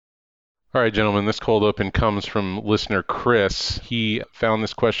All right, gentlemen, this cold open comes from listener Chris. He found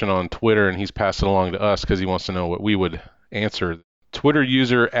this question on Twitter and he's passed it along to us because he wants to know what we would answer. Twitter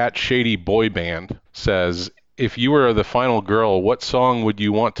user @ShadyBoyBand says, if you were the final girl, what song would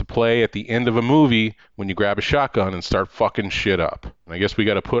you want to play at the end of a movie when you grab a shotgun and start fucking shit up? And I guess we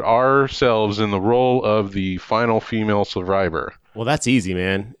got to put ourselves in the role of the final female survivor. Well, that's easy,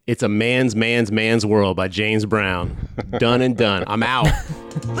 man. It's a man's world by James Brown. Done and done. I'm out.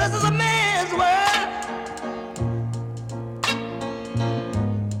 This is a man's world,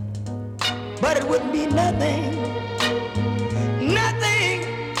 but it wouldn't be nothing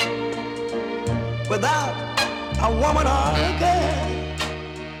without a woman or a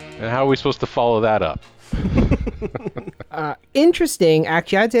girl. And how are we supposed to follow that up? Interesting.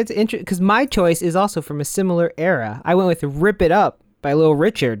 Actually, I'd say it's interesting because my choice is also from a similar era. I went with Rip It Up by Lil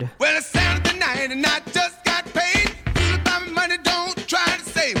Richard. Well, it's Saturday night and I just got paid. Feel about my money, don't try to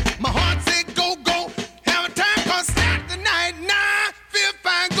save. My heart said go, go. Have a time called Saturday night. Nah, feel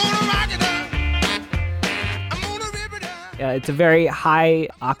fine, gonna rock it up. I'm gonna rip it up. It's a very high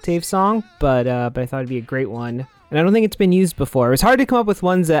octave song, but I thought it'd be a great one. And I don't think it's been used before. It was hard to come up with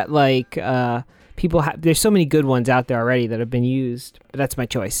ones that like people have. There's so many good ones out there already that have been used, but that's my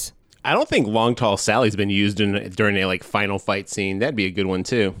choice. I don't think Long Tall Sally's been used during a final fight scene. That'd be a good one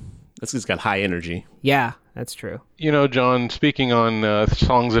too. This has got high energy. Yeah, that's true. You know, John, speaking on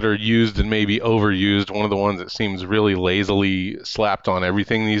songs that are used and maybe overused, one of the ones that seems really lazily slapped on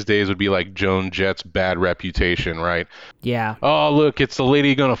everything these days would be like Joan Jett's Bad Reputation, right? Yeah. Oh, look, it's the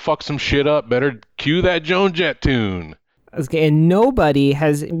lady gonna fuck some shit up. Better cue that Joan Jett tune. Okay, and nobody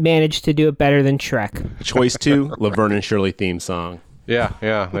has managed to do it better than Shrek. Choice 2, Laverne and Shirley theme song. Yeah,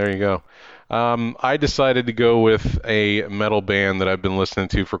 there you go. I decided to go with a metal band that I've been listening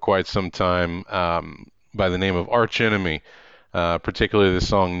to for quite some time by the name of Arch Enemy, particularly the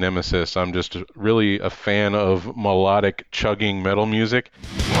song Nemesis. I'm just really a fan of melodic, chugging metal music.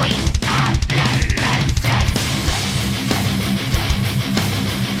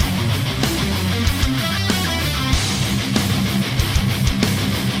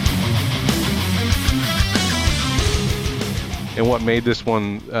 And what made this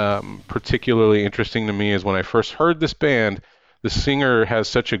one particularly interesting to me is when I first heard this band, the singer has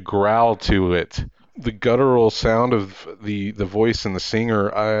such a growl to it. The guttural sound of the voice and the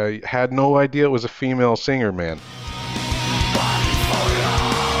singer, I had no idea it was a female singer, man.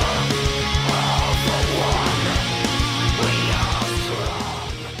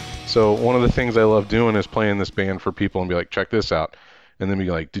 So one of the things I love doing is playing this band for people and be like, check this out. And then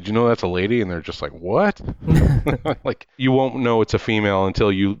be like, did you know that's a lady? And they're just like, what? Like, you won't know it's a female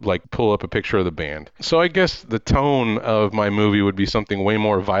until you, like, pull up a picture of the band. So I guess the tone of my movie would be something way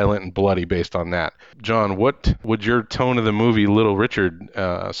more violent and bloody based on that. John, what would your tone of the movie Little Richard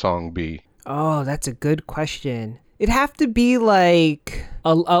song be? Oh, that's a good question. It'd have to be like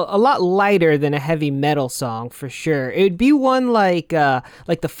a lot lighter than a heavy metal song for sure. It would be one like the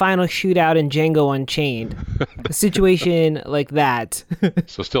final shootout in Django Unchained, a situation like that.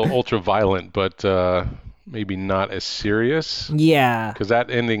 So still ultra violent, but maybe not as serious. Yeah. Because that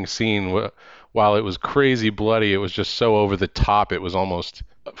ending scene, while it was crazy bloody, it was just so over the top. It was almost,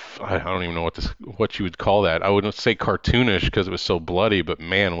 I don't even know what you would call that. I wouldn't say cartoonish because it was so bloody, but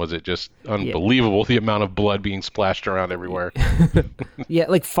man, was it just unbelievable, the amount of blood being splashed around everywhere. Yeah,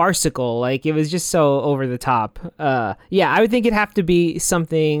 like farcical. Like it was just so over the top. Yeah, I would think it'd have to be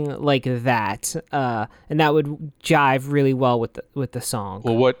something like that, and that would jive really well with the song.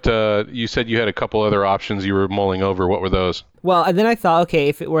 Well, what you said you had a couple other options you were mulling over. What were those? Well, and then I thought, okay,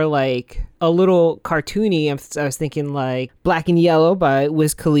 if it were like a little cartoony, I was thinking like Black and Yellow by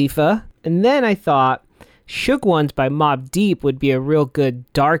Wiz Khalifa. And then I thought Shook Ones by Mobb Deep would be a real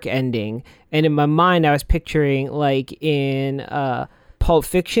good dark ending. And in my mind, I was picturing like in Pulp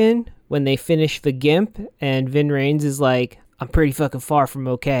Fiction when they finish the Gimp and Vin Rames is like, I'm pretty fucking far from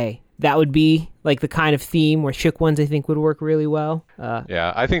okay. That would be like the kind of theme where Shook Ones, I think, would work really well.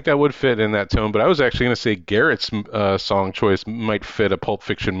 Yeah, I think that would fit in that tone. But I was actually going to say Garrett's song choice might fit a Pulp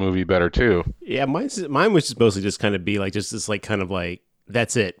Fiction movie better, too. Yeah, mine was just mostly just kind of be like, just this like kind of like,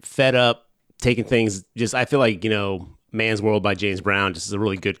 that's it. Fed up, taking things, just, I feel like, Man's World by James Brown just is a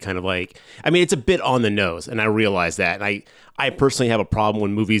really good kind of like, I mean, it's a bit on the nose, and I realize that. And I personally have a problem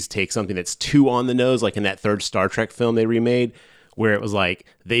when movies take something that's too on the nose, like in that third Star Trek film they remade, where it was like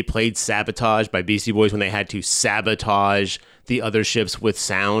they played Sabotage by Beastie Boys when they had to sabotage the other ships with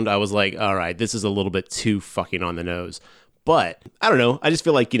sound. I was like, all right, this is a little bit too fucking on the nose. But I don't know. I just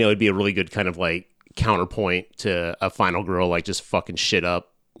feel like, it'd be a really good kind of like counterpoint to a final girl, like just fucking shit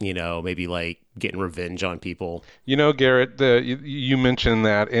up, maybe like getting revenge on people. Garrett, you mentioned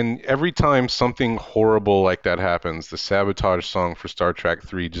that, and every time something horrible like that happens, the sabotage song for Star Trek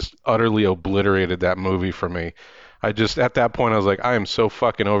 3 just utterly obliterated that movie for me. At that point, I was like, I am so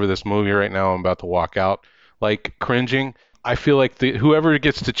fucking over this movie right now. I'm about to walk out, like, cringing. I feel like whoever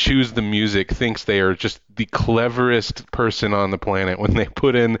gets to choose the music thinks they are just the cleverest person on the planet when they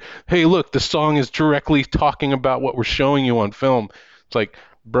put in, hey, look, the song is directly talking about what we're showing you on film. It's like,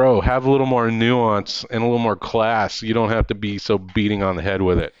 bro, have a little more nuance and a little more class. You don't have to be so beating on the head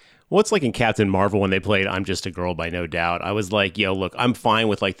with it. Well, it's like in Captain Marvel when they played I'm Just a Girl by No Doubt. I was like, yo, look, I'm fine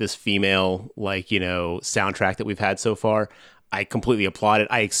with like this female, like, soundtrack that we've had so far. I completely applaud it.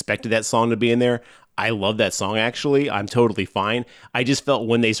 I expected that song to be in there. I love that song, actually. I'm totally fine. I just felt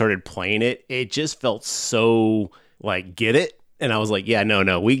when they started playing it, it just felt so, like, get it? And I was like, yeah,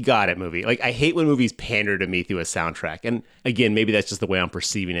 no, we got it, movie. Like, I hate when movies pander to me through a soundtrack. And again, maybe that's just the way I'm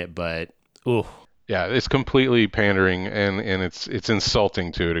perceiving it, but, ooh. Yeah, it's completely pandering, and it's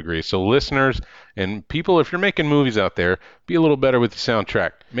insulting to a degree. So listeners and people, if you're making movies out there, be a little better with the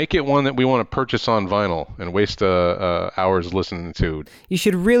soundtrack. Make it one that we want to purchase on vinyl and waste hours listening to. You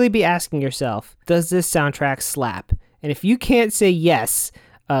should really be asking yourself, does this soundtrack slap? And if you can't say yes,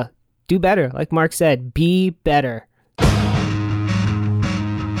 do better. Like Mark said, be better.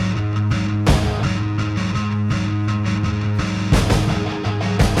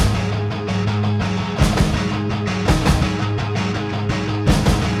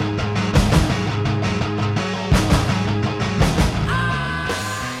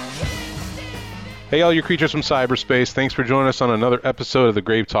 Hey, all you creatures from cyberspace. Thanks for joining us on another episode of the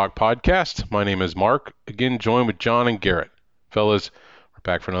GraveTalk Podcast. My name is Mark, again joined with John and Garrett. Fellas, we're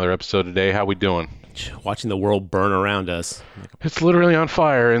back for another episode today. How we doing? Watching the world burn around us. It's literally on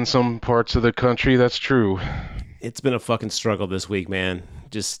fire in some parts of the country, that's true. It's been a fucking struggle this week, man.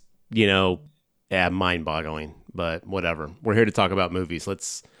 Just, mind-boggling. But whatever. We're here to talk about movies.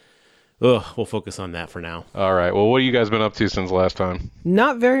 We'll focus on that for now. All right. Well, what have you guys been up to since last time?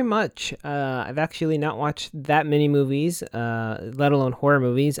 Not very much. I've actually not watched that many movies, let alone horror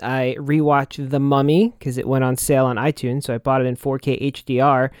movies. I rewatched The Mummy because it went on sale on iTunes, so I bought it in 4K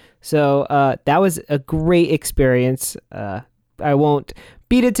HDR. So that was a great experience. I won't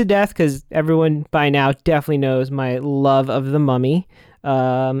beat it to death because everyone by now definitely knows my love of The Mummy.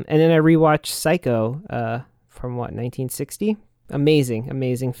 And then I rewatched Psycho from 1960?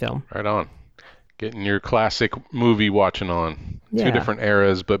 Amazing film. Right on. Getting your classic movie watching on. Yeah. Two different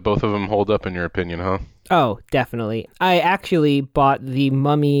eras, but both of them hold up in your opinion, huh? Oh, definitely. I actually bought The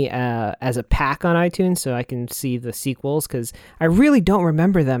Mummy as a pack on iTunes so I can see the sequels because I really don't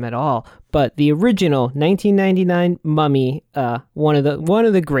remember them at all. But the original 1999 Mummy, one of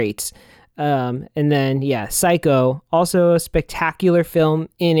the greats. And then, Psycho, also a spectacular film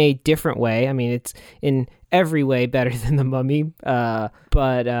in a different way. I mean, it's in every way better than The Mummy,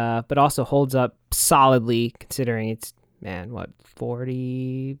 but also holds up solidly considering it's,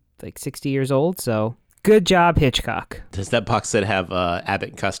 60 years old. So good job, Hitchcock. Does that box set have Abbott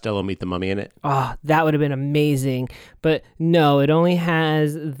and Costello Meet the Mummy in it? Oh, that would have been amazing. But no, it only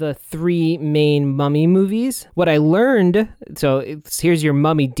has the 3 main Mummy movies. What I learned, here's your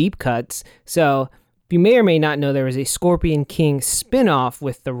Mummy deep cuts. So you may or may not know there was a Scorpion King spin-off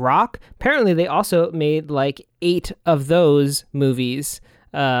with The Rock. Apparently they also made like 8 of those movies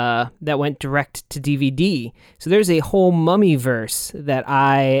that went direct to DVD. So there's a whole Mummy verse that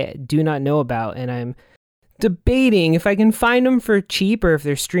I do not know about, and I'm debating if I can find them for cheap or if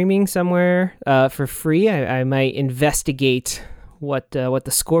they're streaming somewhere for free. I might investigate what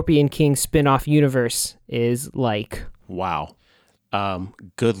the Scorpion King spin-off universe is like. Wow.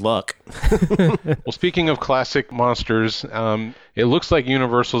 Good luck. Well, speaking of classic monsters, it looks like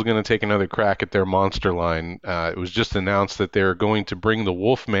Universal is going to take another crack at their monster line. It was just announced that they're going to bring the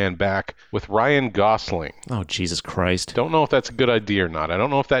Wolfman back with Ryan Gosling. Oh, Jesus Christ. Don't know if that's a good idea or not. I don't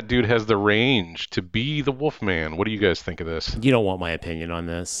know if that dude has the range to be the Wolfman. What do you guys think of this? You don't want my opinion on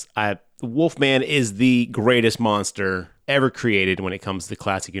this. Wolfman is the greatest monster ever created when it comes to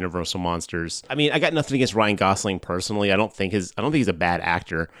classic Universal monsters. I mean, I got nothing against Ryan Gosling personally. I don't think he's a bad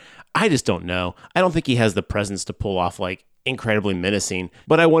actor. I just don't know. I don't think he has the presence to pull off like incredibly menacing.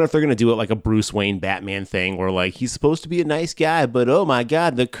 But I wonder if they're going to do it like a Bruce Wayne Batman thing where like he's supposed to be a nice guy, but oh my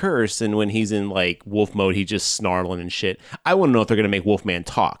God, the curse. And when he's in like wolf mode, he's just snarling and shit. I want to know if they're going to make Wolfman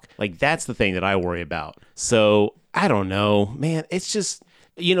talk. Like that's the thing that I worry about. So I don't know, man. It's just,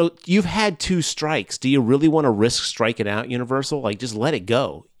 you've had 2 strikes. Do you really want to risk striking out, Universal? Like, just let it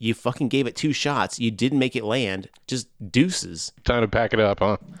go. You fucking gave it 2 shots. You didn't make it land. Just deuces. Time to pack it up,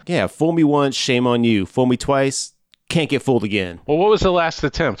 huh? Yeah, fool me once, shame on you. Fool me twice, can't get fooled again. Well, what was the last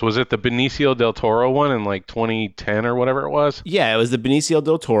attempt? Was it the Benicio del Toro one in like 2010 or whatever it was? Yeah, it was the Benicio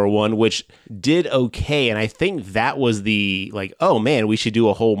del Toro one, which did okay. And I think that was the, like, oh man, we should do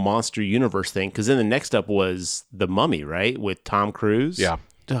a whole monster universe thing. Because then the next up was The Mummy, right? With Tom Cruise. Yeah.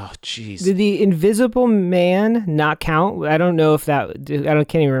 Oh, jeez. Did the Invisible Man not count? I don't know if that,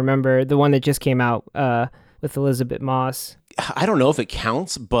 can't even remember. The one that just came out with Elizabeth Moss. I don't know if it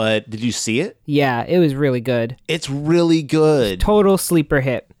counts, but did you see it? Yeah, it was really good. It's really good. Total sleeper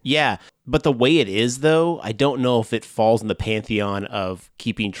hit. Yeah, but the way it is, though, I don't know if it falls in the pantheon of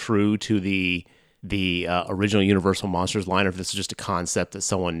keeping true to the original Universal Monsters line, or if this is just a concept that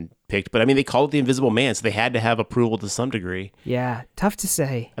someone picked. But I mean, they call it the Invisible Man, so they had to have approval to some degree. Yeah, tough to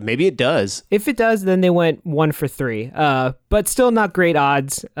say. Maybe it does. If it does, then they went 1 for 3. But still not great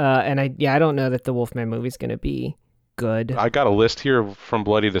odds. And I don't know that the Wolfman movie's going to be good. I got a list here from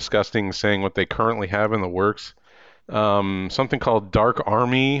Bloody Disgusting saying what they currently have in the works. Something called Dark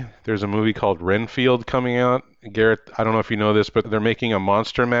Army. There's a movie called Renfield coming out. Garrett, I don't know if you know this, but they're making a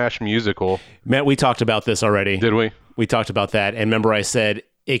Monster Mash musical. Matt, we talked about this already. Did we? We talked about that. And remember I said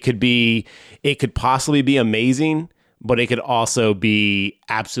it could possibly be amazing, but it could also be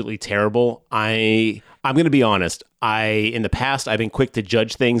absolutely terrible. I'm going to be honest. In the past, I've been quick to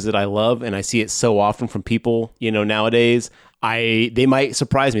judge things that I love, and I see it so often from people, nowadays. They might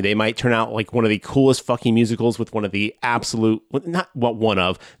surprise me. They might turn out like one of the coolest fucking musicals with one of the absolute,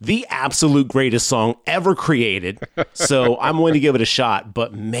 the absolute greatest song ever created. So I'm willing to give it a shot,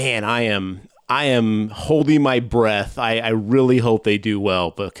 but man, I am holding my breath. I really hope they do well,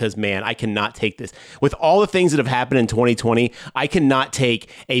 because man, I cannot take this. With all the things that have happened in 2020, I cannot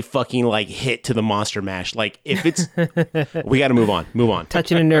take a fucking like hit to the Monster Mash. Like if it's, we got to move on.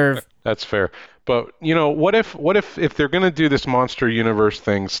 Touching a nerve. That's fair. But, what if they're going to do this monster universe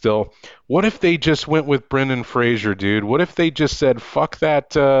thing still, what if they just went with Brendan Fraser, dude? What if they just said, fuck that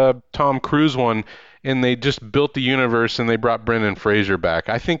Tom Cruise one, and they just built the universe and they brought Brendan Fraser back?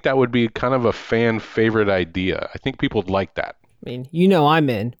 I think that would be kind of a fan favorite idea. I think people would like that. I mean, I'm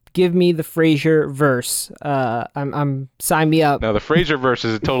in. Give me the Fraser verse. I'm sign me up. Now the Fraser verse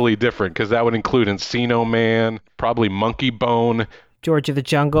is totally different, because that would include Encino Man, probably Monkey Bone, George of the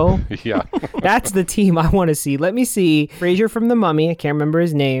Jungle. Yeah. That's the team I want to see. Let me see Fraser from The Mummy. I can't remember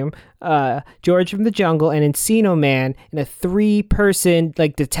his name. George from the Jungle and Encino Man in a 3-person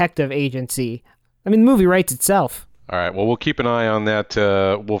like detective agency. I mean, the movie writes itself. All right. Well, we'll keep an eye on that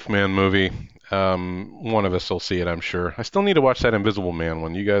Wolfman movie. One of us will see it, I'm sure. I still need to watch that Invisible Man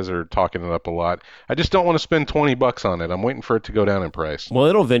one. You guys are talking it up a lot. I just don't want to spend $20 on it. I'm waiting for it to go down in price. Well,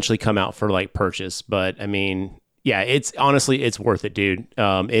 it'll eventually come out for like purchase, but I mean, yeah, it's worth it, dude.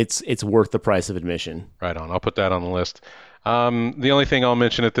 It's worth the price of admission. Right on. I'll put that on the list. The only thing I'll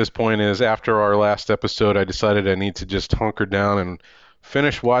mention at this point is after our last episode, I decided I need to just hunker down and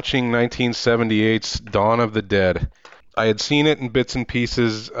finish watching 1978's Dawn of the Dead. I had seen it in bits and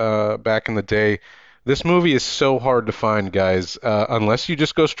pieces back in the day. This movie is so hard to find, guys, unless you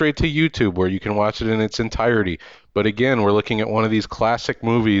just go straight to YouTube where you can watch it in its entirety. But again, we're looking at one of these classic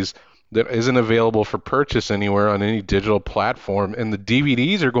movies that isn't available for purchase anywhere on any digital platform, and the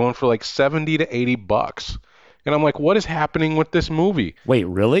DVDs are going for like $70 to $80. And I'm like, what is happening with this movie? Wait,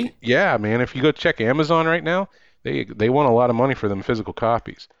 really? Yeah, man. If you go check Amazon right now, they want a lot of money for them physical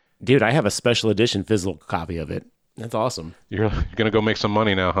copies. Dude, I have a special edition physical copy of it. That's awesome. You're going to go make some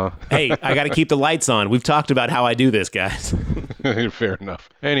money now, huh? Hey, I got to keep the lights on. We've talked about how I do this, guys. Fair enough.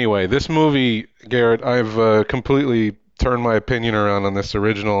 Anyway, this movie, Garrett, I've completely turned my opinion around on this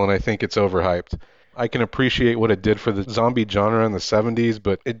original, and I think it's overhyped. I can appreciate what it did for the zombie genre in the 70s,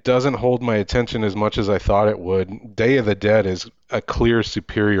 but it doesn't hold my attention as much as I thought it would. Day of the Dead is a clear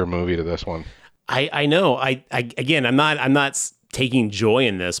superior movie to this one. I know. Again, I'm not taking joy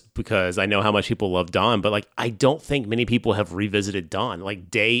in this because I know how much people love Dawn, but like I don't think many people have revisited Dawn.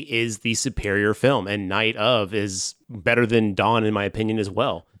 Like Day is the superior film, and Night of is better than Dawn in my opinion as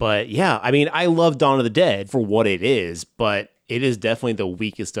well. But yeah, I mean, I love Dawn of the Dead for what it is, but it is definitely the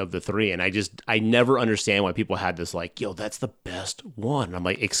weakest of the three. And I never understand why people had this like, yo, that's the best one. And I'm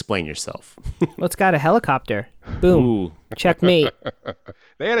like, explain yourself. Well, it's got a helicopter. Boom. Ooh. Checkmate.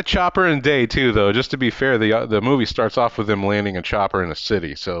 They had a chopper in Day too, though. Just to be fair, the movie starts off with them landing a chopper in a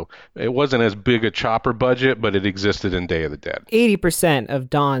city, so it wasn't as big a chopper budget, but it existed in Day of the Dead. 80% of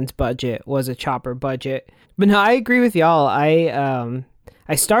Dawn's budget was a chopper budget. But no, I agree with y'all.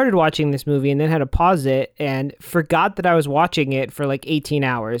 I started watching this movie and then had to pause it and forgot that I was watching it for like 18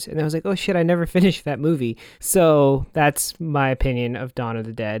 hours. And I was like, oh shit, I never finished that movie. So that's my opinion of Dawn of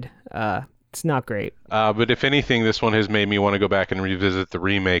the Dead. It's not great. But if anything, this one has made me want to go back and revisit the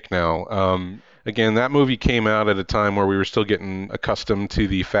remake now. Again, that movie came out at a time where we were still getting accustomed to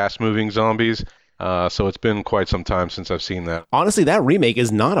the fast-moving zombies. So it's been quite some time since I've seen that. Honestly, that remake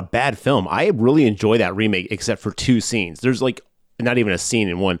is not a bad film. I really enjoy that remake, except for 2 scenes. There's like not even a scene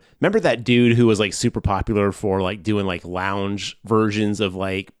in one. Remember that dude who was like super popular for like doing like lounge versions of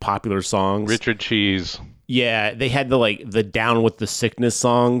like popular songs? Richard Cheese. Yeah, they had the Down with the Sickness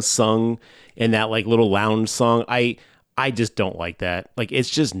song sung in that like little lounge song. I just don't like that. Like, it's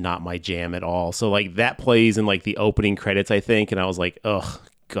just not my jam at all. So like that plays in like the opening credits, I think, and I was like, ugh,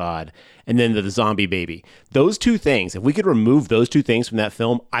 God. And then the zombie baby. Those 2 things, if we could remove those 2 things from that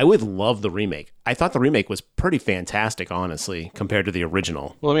film, I would love the remake. I thought the remake was pretty fantastic, honestly, compared to the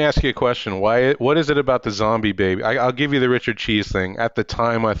original. Well, let me ask you a question. What is it about the zombie baby? I'll give you the Richard Cheese thing. At the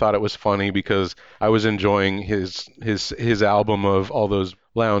time, I thought it was funny because I was enjoying his album of all those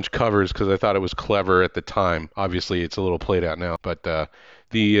lounge covers because I thought it was clever at the time. Obviously, it's a little played out now. But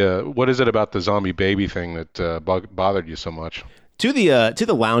what is it about the zombie baby thing that bothered you so much? To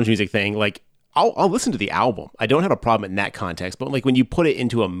the lounge music thing, like I'll listen to the album. I don't have a problem in that context, but like when you put it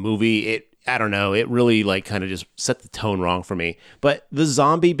into a movie, I don't know, it really like kind of just set the tone wrong for me. But the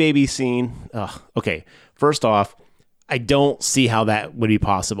zombie baby scene, okay. First off, I don't see how that would be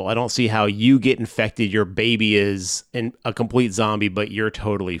possible. I don't see how you get infected, your baby is a complete zombie, but you're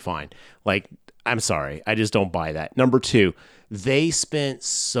totally fine. Like, I'm sorry, I just don't buy that. Number 2, they spent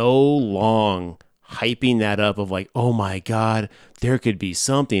so long hyping that up of like, oh my God, there could be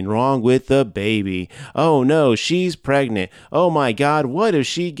something wrong with the baby. Oh no, she's pregnant. Oh my God, what if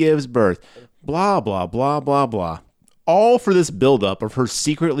she gives birth? Blah, blah, blah, blah, blah. All for this buildup of her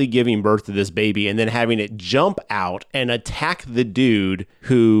secretly giving birth to this baby and then having it jump out and attack the dude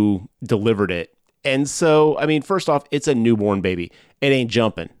who delivered it. And so, I mean, first off, it's a newborn baby. It ain't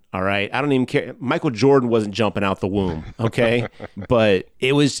jumping. All right. I don't even care. Michael Jordan wasn't jumping out the womb. Okay. But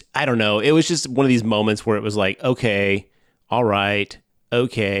it was, I don't know. It was just one of these moments where it was like, okay, all right,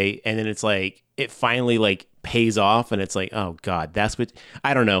 okay. And then it's like, it finally like pays off and it's like, oh God, that's what,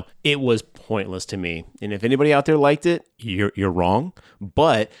 I don't know. It was pointless to me. And if anybody out there liked it, you're wrong.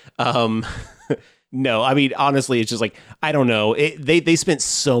 But, no, I mean, honestly, it's just like, I don't know. They spent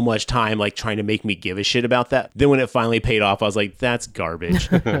so much time like trying to make me give a shit about that. Then when it finally paid off, I was like, that's garbage.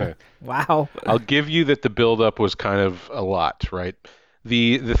 Wow. I'll give you that the buildup was kind of a lot, right?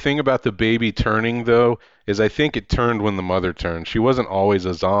 The thing about the baby turning, though, is I think it turned when the mother turned. She wasn't always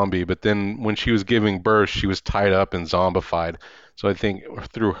a zombie, but then when she was giving birth, she was tied up and zombified. So I think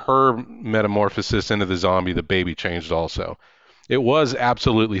through her metamorphosis into the zombie, the baby changed also. It was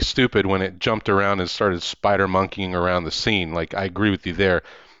absolutely stupid when it jumped around and started spider monkeying around the scene. Like, I agree with you there.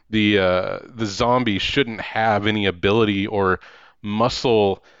 The zombie shouldn't have any ability or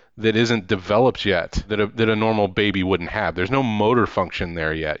muscle that isn't developed yet that a normal baby wouldn't have. There's no motor function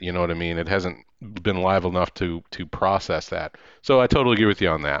there yet. You know what I mean? It hasn't been live enough to process that. So I totally agree with you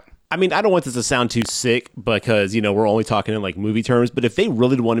on that. I mean, I don't want this to sound too sick because, you know, we're only talking in like movie terms, but if they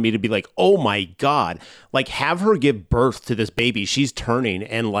really wanted me to be like, oh my God, like have her give birth to this baby, she's turning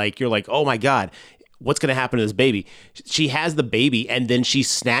and like, you're like, oh my God, what's going to happen to this baby? She has the baby and then she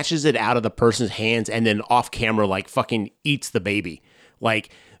snatches it out of the person's hands and then off camera, like fucking eats the baby. Like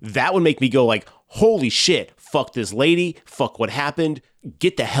that would make me go like, holy shit, fuck this lady, fuck what happened,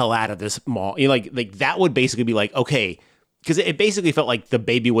 get the hell out of this mall. You know, like that would basically be like, okay, because it basically felt like the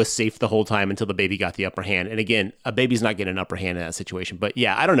baby was safe the whole time until the baby got the upper hand. And again, a baby's not getting an upper hand in that situation. But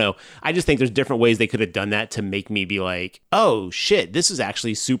yeah, I don't know. I just think there's different ways they could have done that to make me be like, oh shit, this is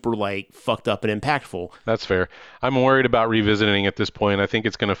actually super like fucked up and impactful. That's fair. I'm worried about revisiting at this point. I think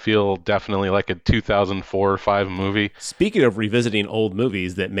it's going to feel definitely like a 2004 or 5 movie. Speaking of revisiting old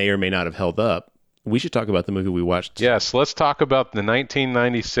movies that may or may not have held up, we should talk about the movie we watched. Yes, let's talk about the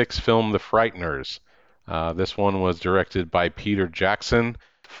 1996 film The Frighteners. This one was directed by Peter Jackson,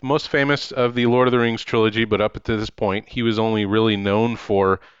 most famous of the Lord of the Rings trilogy, but up to this point, he was only really known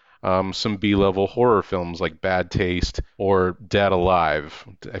for some B-level horror films like Bad Taste or Dead Alive.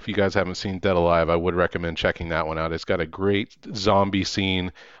 If you guys haven't seen Dead Alive, I would recommend checking that one out. It's got a great zombie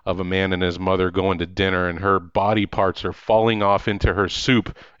scene of a man and his mother going to dinner, and her body parts are falling off into her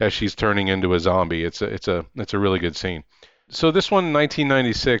soup as she's turning into a zombie. It's a really good scene. So this one,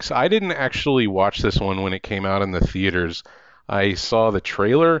 1996, I didn't actually watch this one when it came out in the theaters. I saw the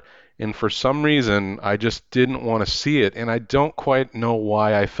trailer, and for some reason, I just didn't want to see it, and I don't quite know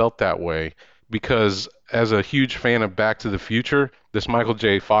why I felt that way, because as a huge fan of Back to the Future, this Michael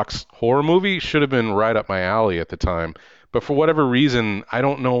J. Fox horror movie should have been right up my alley at the time. But for whatever reason, I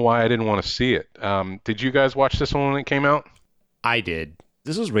don't know why I didn't want to see it. Did you guys watch this one when it came out? I did.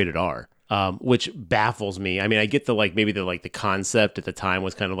 This was rated R. which baffles me. I mean, I get maybe the concept at the time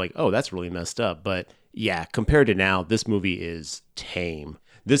was kind of like, oh, that's really messed up. But yeah, compared to now, this movie is tame.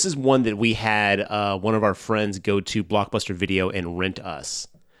 This is one that we had one of our friends go to Blockbuster Video and rent us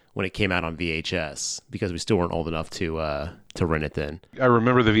when it came out on VHS because we still weren't old enough to rent it then. I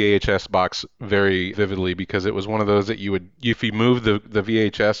remember the VHS box very vividly because it was one of those that you would, if you move the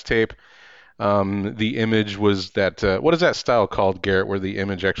VHS tape, the image was that, what is that style called, Garrett, where the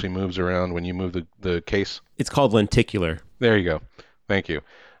image actually moves around when you move the case? It's called lenticular. There you go. Thank you.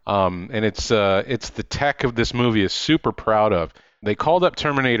 And it's the tech of this movie is super proud of. They called up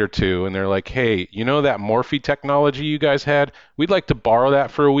Terminator 2 and they're like, hey, you know that Morphe technology you guys had? We'd like to borrow that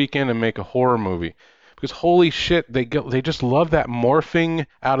for a weekend and make a horror movie. Because holy shit, they just love that morphing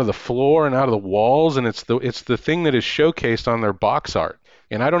out of the floor and out of the walls, and it's the thing that is showcased on their box art.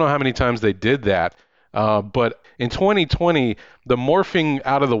 And I don't know how many times they did that, but in 2020, the morphing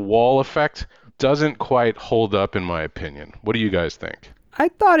out of the wall effect doesn't quite hold up in my opinion. What do you guys think? I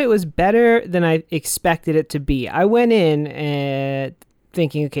thought it was better than I expected it to be. I went in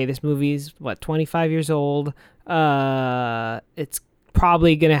thinking, okay, this movie's 25 years old. It's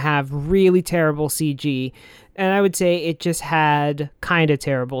probably going to have really terrible CG. And I would say it just had kind of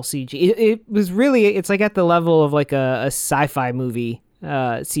terrible CG. It was really, it's like at the level of like a sci-fi movie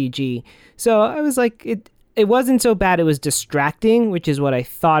CG. So I was like, it wasn't so bad. It was distracting, which is what I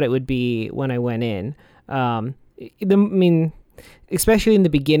thought it would be when I went in. Especially in the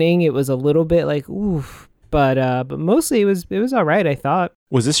beginning, it was a little bit like, oof. But mostly it was all right, I thought.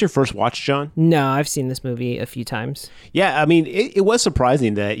 Was this your first watch, John? No, I've seen this movie a few times. Yeah, I mean, it was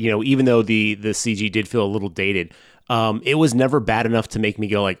surprising that, even though the CG did feel a little dated, it was never bad enough to make me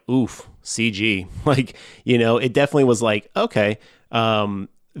go like, oof, CG. Like, it definitely was like, okay.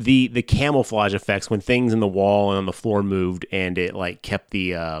 The camouflage effects when things in the wall and on the floor moved and it like kept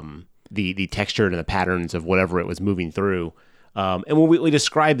the texture and the patterns of whatever it was moving through. And when we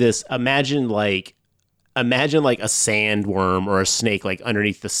describe this, imagine like a sandworm or a snake like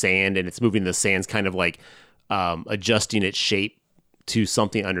underneath the sand, and it's moving. The sand's kind of like adjusting its shape to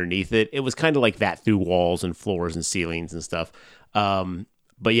something underneath it. It was kind of like that through walls and floors and ceilings and stuff.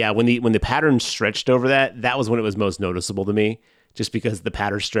 But yeah, when the pattern stretched over that was when it was most noticeable to me, just because the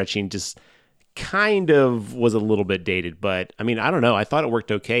pattern stretching just kind of was a little bit dated. But I mean, I don't know. I thought it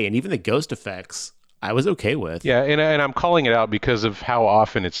worked okay, and even the ghost effects I was okay with. Yeah, and I'm calling it out because of how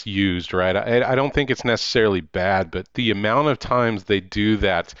often it's used, right? I don't think it's necessarily bad, but the amount of times they do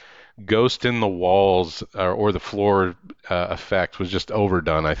that ghost in the walls or the floor effect was just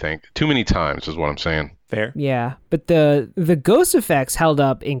overdone, I think. Too many times is what I'm saying. Fair. Yeah, but the ghost effects held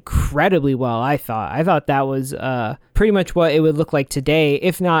up incredibly well, I thought. I thought that was pretty much what it would look like today,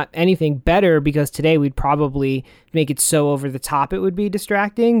 if not anything better, because today we'd probably make it so over the top it would be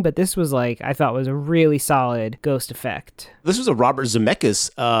distracting, but this was I thought was a really solid ghost effect. This was a Robert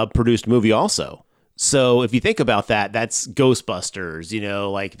Zemeckis produced movie also. So if you think about that, that's Ghostbusters,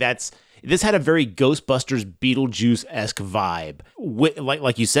 this had a very Ghostbusters Beetlejuice-esque vibe.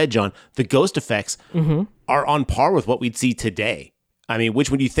 Like you said, John, the ghost effects are on par with what we'd see today. I mean,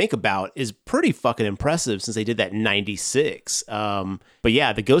 which when you think about is pretty fucking impressive since they did that in 96. But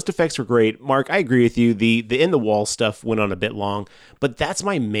yeah, the ghost effects were great. Mark, I agree with you. The in the wall stuff went on a bit long, but that's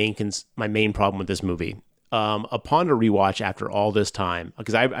my main problem with this movie. Upon a rewatch after all this time,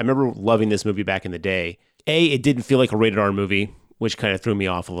 because I remember loving this movie back in the day. It didn't feel like a rated R movie, which kind of threw me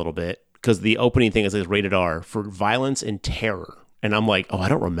off a little bit. Because the opening thing is rated R for violence and terror. And I'm like, I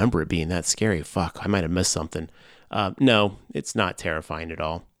don't remember it being that scary. Fuck, I might have missed something. No, it's not terrifying at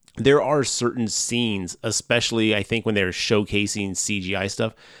all. There are certain scenes, especially I think when they're showcasing CGI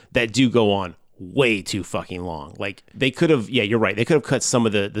stuff, that do go on way too fucking long. Like they could have, yeah, you're right. They could have cut some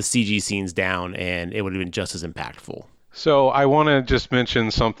of the CG scenes down and it would have been just as impactful. So I want to just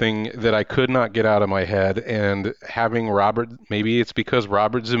mention something that I could not get out of my head, and having maybe it's because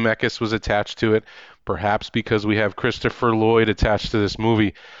Robert Zemeckis was attached to it, perhaps because we have Christopher Lloyd attached to this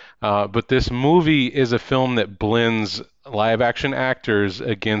movie, but this movie is a film that blends live action actors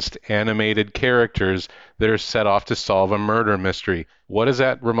against animated characters that are set off to solve a murder mystery. What does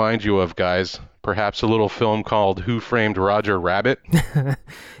that remind you of, guys? Perhaps a little film called Who Framed Roger Rabbit?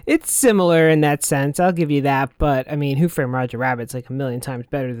 It's similar in that sense, I'll give you that, but I mean, Who Framed Roger Rabbit's like a million times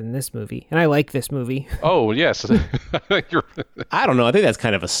better than this movie, and I like this movie. Oh, yes. I don't know, I think that's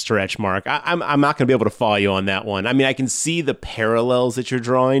kind of a stretch, Mark. I'm not going to be able to follow you on that one. I mean, I can see the parallels that you're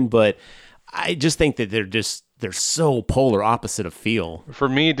drawing, but I just think that they're so polar opposite of feel. For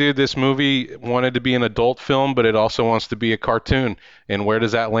me, dude, this movie wanted to be an adult film, but it also wants to be a cartoon. And where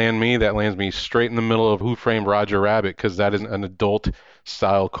does that land me? That lands me straight in the middle of Who Framed Roger Rabbit, because that is an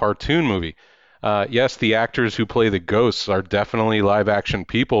adult-style cartoon movie. Yes, the actors who play the ghosts are definitely live-action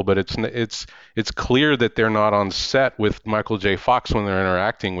people, but it's clear that they're not on set with Michael J. Fox when they're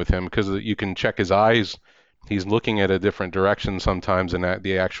interacting with him, because you can check his eyes. He's looking at a different direction sometimes, and that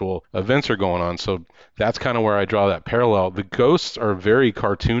the actual events are going on. So that's kind of where I draw that parallel. The ghosts are very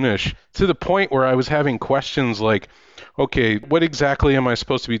cartoonish to the point where I was having questions like, okay, what exactly am I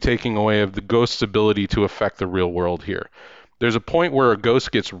supposed to be taking away of the ghost's ability to affect the real world here? There's a point where a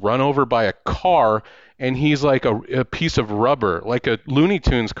ghost gets run over by a car, and he's like a piece of rubber, like a Looney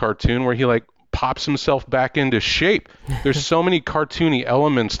Tunes cartoon where he like pops himself back into shape. There's so many cartoony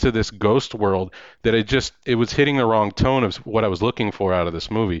elements to this ghost world that it was hitting the wrong tone of what I was looking for out of this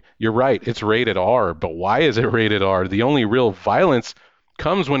movie. You're right, it's rated R, but why is it rated R? The only real violence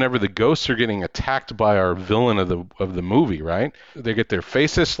comes whenever the ghosts are getting attacked by our villain of the movie, right? They get their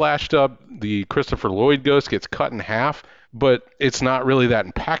faces slashed up, the Christopher Lloyd ghost gets cut in half, but it's not really that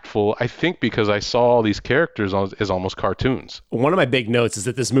impactful, I think, because I saw all these characters as almost cartoons. One of my big notes is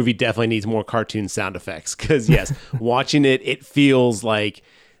that this movie definitely needs more cartoon sound effects, because yes, watching it feels like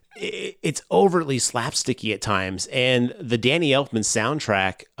it's overtly slapsticky at times, and the Danny Elfman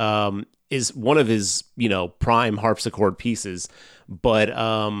soundtrack is one of his, prime harpsichord pieces, but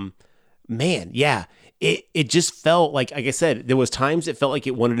man, yeah, it just felt like I said, there was times it felt like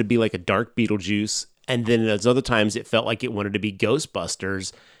it wanted to be like a dark Beetlejuice, and then there's other times it felt like it wanted to be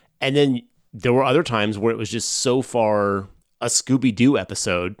Ghostbusters, and then there were other times where it was just so far a Scooby-Doo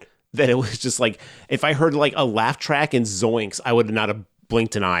episode that it was just like, if I heard like a laugh track and zoinks, I would not have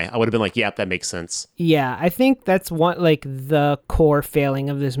blinked an eye. I would have been like, yep, that makes sense. Yeah, I think that's the core failing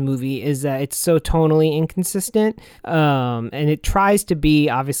of this movie is that it's so tonally inconsistent. And it tries to be,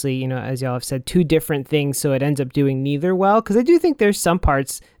 obviously, as y'all have said, two different things, so it ends up doing neither well. Because I do think there's some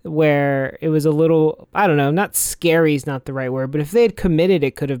parts where it was a little, I don't know, not scary is not the right word, but if they had committed,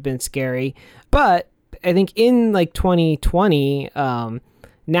 it could have been scary. But I think in 2020,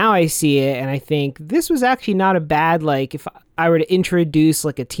 now I see it and I think this was actually not a bad, if I were to introduce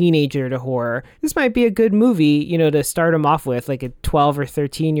a teenager to horror, this might be a good movie, to start them off with, like a 12 or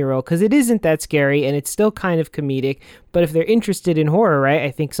 13-year-old, because it isn't that scary and it's still kind of comedic. But if they're interested in horror, right,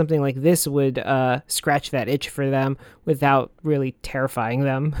 I think something like this would scratch that itch for them without really terrifying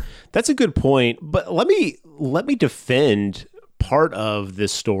them. That's a good point. But let me defend part of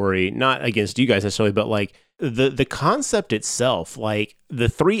this story, not against you guys necessarily, but the concept itself, the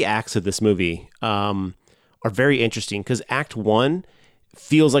three acts of this movie are very interesting, because Act 1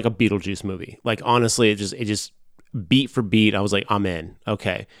 feels like a Beetlejuice movie. Honestly, it just beat for beat, I was like, I'm in.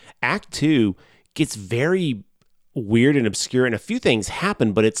 Okay. Act 2 gets very weird and obscure, and a few things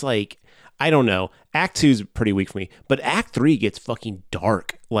happen, but it's I don't know. Act 2 is pretty weak for me, but Act 3 gets fucking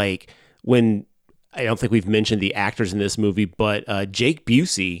dark. When I don't think we've mentioned the actors in this movie, but Jake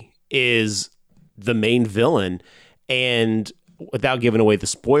Busey is the main villain, and without giving away the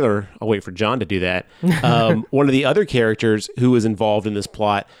spoiler, I'll wait for John to do that. One of the other characters who was involved in this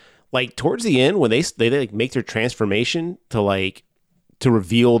plot, towards the end when they make their transformation to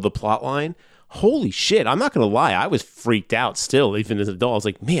reveal the plot line, holy shit, I'm not gonna lie, I was freaked out still, even as an adult. I was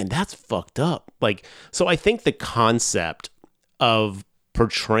like, man, that's fucked up. So I think the concept of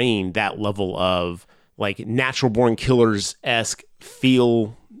portraying that level of natural born killers-esque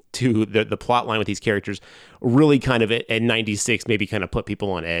feel to the plot line with these characters really kind of at 96 maybe kind of put people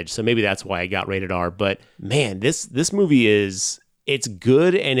on edge. So maybe that's why I got rated R. But man, this movie it's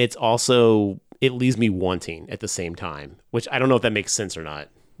good, and it's also, it leaves me wanting at the same time, which I don't know if that makes sense or not.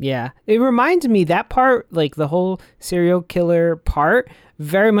 Yeah, it reminds me, that part, the whole serial killer part,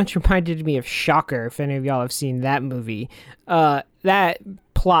 very much reminded me of Shocker, if any of y'all have seen that movie. That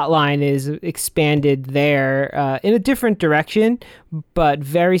plot line is expanded there in a different direction, but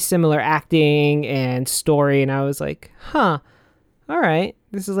very similar acting and story, and I was like, all right,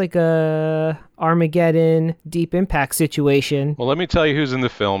 this is like a Armageddon Deep Impact situation. Well, let me tell you who's in the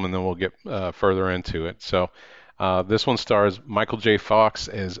film, and then we'll get further into it. So this one stars Michael J. Fox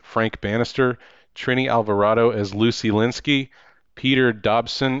as Frank Bannister, Trini Alvarado as Lucy Linsky, Peter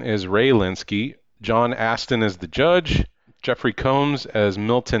Dobson as Ray Linsky, John Aston as the judge, Jeffrey Combs as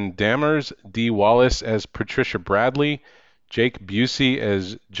Milton Dammers, Dee Wallace as Patricia Bradley, Jake Busey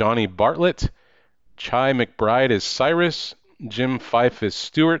as Johnny Bartlett, Chai McBride as Cyrus, Jim Fife as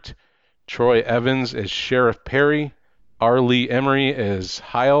Stewart, Troy Evans as Sheriff Perry, R. Lee Emery as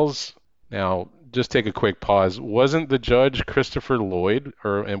Hiles. Now, just take a quick pause. Wasn't the judge Christopher Lloyd,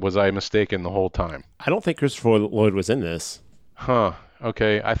 and was I mistaken the whole time? I don't think Christopher Lloyd was in this. Huh.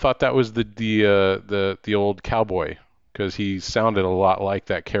 Okay. I thought that was the old cowboy because he sounded a lot like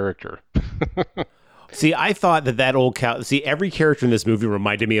that character. See, I thought that old cow. See, every character in this movie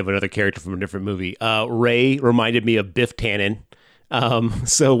reminded me of another character from a different movie. Ray reminded me of Biff Tannen.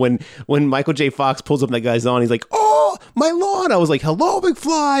 So when Michael J. Fox pulls up that guy's on, he's like, "Oh, my lawn!" I was like, "Hello,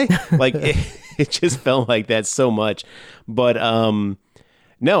 McFly!" Like it just felt like that so much. But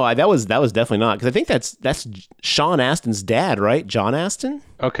no, that was definitely not, because I think that's Sean Astin's dad, right? John Astin.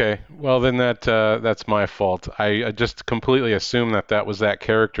 Okay, well then that's my fault. I just completely assumed that was that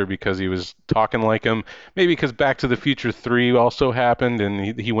character because he was talking like him. Maybe because Back to the Future 3 also happened,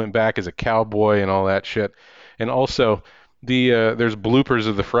 and he went back as a cowboy and all that shit. And also, there's bloopers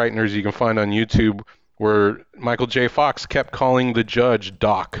of the Frighteners you can find on YouTube where Michael J. Fox kept calling the judge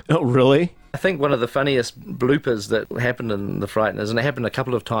Doc. Oh, really? I think one of the funniest bloopers that happened in The Frighteners, and it happened a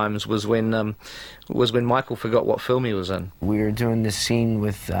couple of times, was when Michael forgot what film he was in. We were doing this scene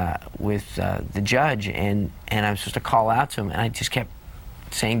with the judge, and I was supposed to call out to him, and I just kept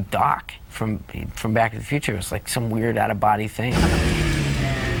saying Doc from Back to the Future. It was like some weird out-of-body thing.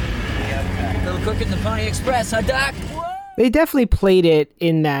 Little cook in the Pony Express, huh, Doc? They definitely played it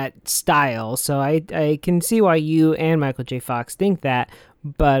in that style, so I can see why you and Michael J. Fox think that.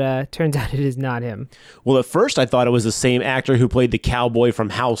 But turns out it is not him. Well, at first I thought it was the same actor who played the cowboy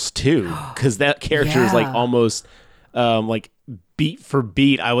from House 2, because that character is like almost like beat for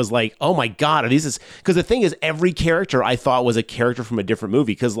beat. I was like, oh my God, are these? Because the thing is, every character I thought was a character from a different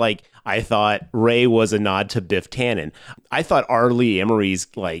movie. Because like I thought Ray was a nod to Biff Tannen. I thought R. Lee Emery's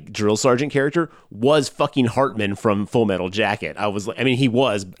like drill sergeant character was fucking Hartman from Full Metal Jacket. I was like, I mean, he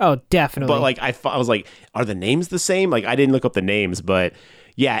was. Oh, definitely. But like I was like, are the names the same? Like I didn't look up the names, but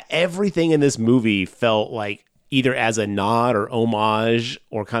yeah, everything in this movie felt like either as a nod or homage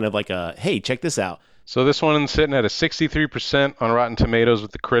or kind of like a, hey, check this out. So this one's sitting at a 63% on Rotten Tomatoes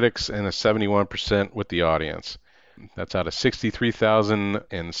with the critics and a 71% with the audience. That's out of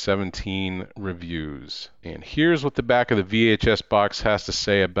 63,017 reviews. And here's what the back of the VHS box has to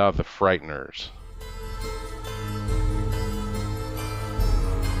say about the Frighteners.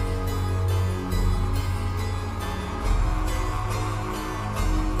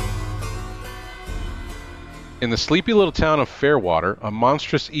 In the sleepy little town of Fairwater, a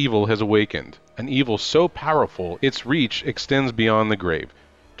monstrous evil has awakened. An evil so powerful, its reach extends beyond the grave.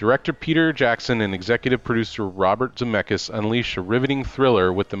 Director Peter Jackson and executive producer Robert Zemeckis unleash a riveting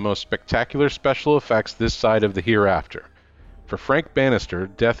thriller with the most spectacular special effects this side of the hereafter. For Frank Bannister,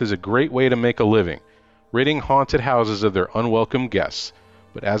 death is a great way to make a living, ridding haunted houses of their unwelcome guests.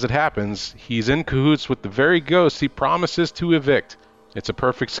 But as it happens, he's in cahoots with the very ghosts he promises to evict. It's a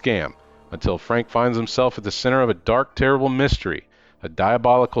perfect scam, until Frank finds himself at the center of a dark, terrible mystery. A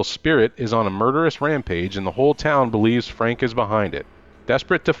diabolical spirit is on a murderous rampage, and the whole town believes Frank is behind it.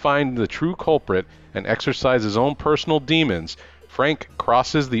 Desperate to find the true culprit and exorcise his own personal demons, Frank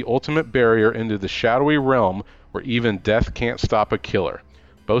crosses the ultimate barrier into the shadowy realm where even death can't stop a killer.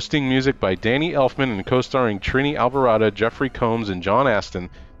 Boasting music by Danny Elfman and co-starring Trini Alvarado, Jeffrey Combs, and John Astin,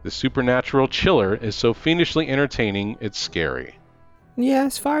 the supernatural chiller is so fiendishly entertaining, it's scary. Yeah,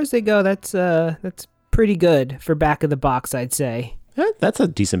 as far as they go, that's pretty good for back of the box, I'd say. That's a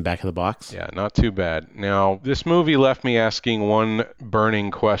decent back of the box. Yeah, not too bad. Now, this movie left me asking one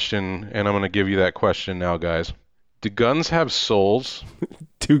burning question, and I'm going to give you that question now, guys. Do guns have souls?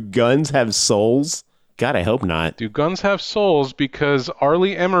 Do guns have souls? God, I hope not. Do guns have souls? Because R.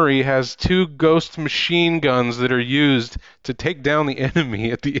 Lee Emery has 2 ghost machine guns that are used to take down the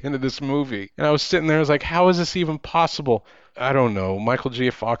enemy at the end of this movie. And I was sitting there, I was like, how is this even possible? I don't know. Michael J.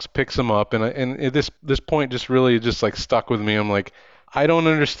 Fox picks him up, and at this point just really just like stuck with me. I'm like, I don't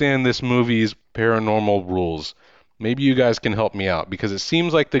understand this movie's paranormal rules. Maybe you guys can help me out, because it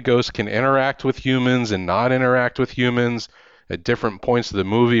seems like the ghost can interact with humans and not interact with humans at different points of the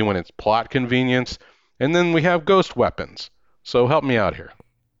movie when it's plot convenience. And then we have ghost weapons. So help me out here.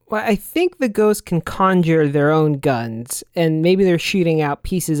 Well, I think the ghosts can conjure their own guns, and maybe they're shooting out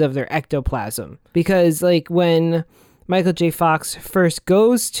pieces of their ectoplasm. Because like when Michael J. Fox first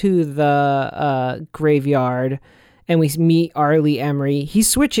goes to the graveyard and we meet R. Lee Emery, he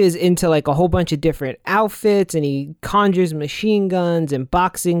switches into like a whole bunch of different outfits, and he conjures machine guns and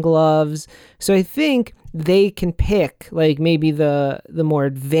boxing gloves. So I think they can pick, like maybe the more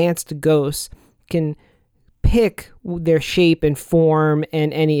advanced ghosts can pick their shape and form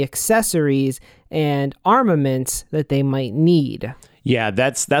and any accessories and armaments that they might need. Yeah,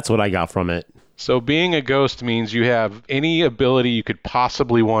 that's what I got from it. So being a ghost means you have any ability you could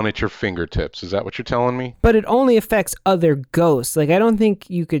possibly want at your fingertips. Is that what you're telling me? But it only affects other ghosts. Like, I don't think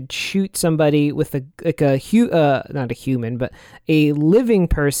you could shoot somebody with not a human, but a living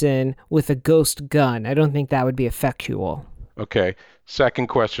person with a ghost gun. I don't think that would be effectual. Okay. Second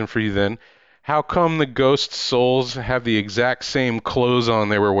question for you then. How come the ghost souls have the exact same clothes on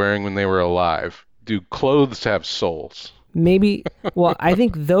they were wearing when they were alive? Do clothes have souls? Maybe, well, I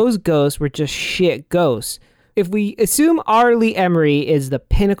think those ghosts were just shit ghosts. If we assume R. Lee Emery is the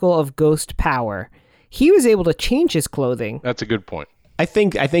pinnacle of ghost power, he was able to change his clothing. That's a good point. I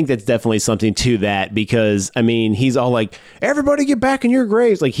think that's definitely something to that because, I mean, he's all like, everybody get back in your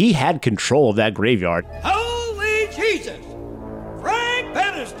graves. Like, he had control of that graveyard. Holy Jesus! Frank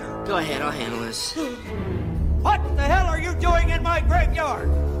Bannister! Go ahead, I'll handle this. What the hell are you doing in my graveyard?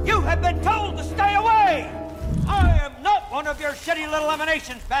 You have been told to stay away! I am not one of your shitty little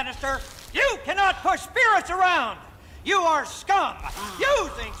emanations, Bannister. You cannot push spirits around. You are scum,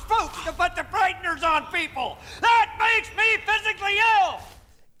 using spooks to put the frighteners on people. That makes me physically ill.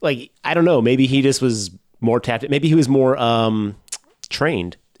 Like, I don't know. Maybe he just was more tapped. Maybe he was more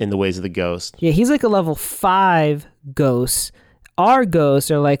trained in the ways of the ghost. Yeah, he's like a level 5 ghost. Our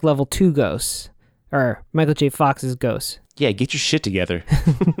ghosts are like level 2 ghosts. Or Michael J. Fox's ghosts. Yeah, get your shit together.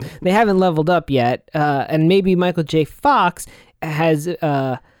 They haven't leveled up yet. And maybe Michael J. Fox has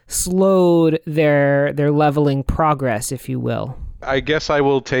slowed their leveling progress, if you will. I guess I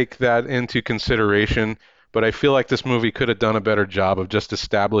will take that into consideration, but I feel like this movie could have done a better job of just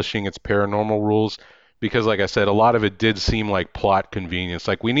establishing its paranormal rules because, like I said, a lot of it did seem like plot convenience.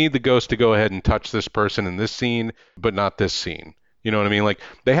 Like, we need the ghost to go ahead and touch this person in this scene, but not this scene. You know what I mean? Like,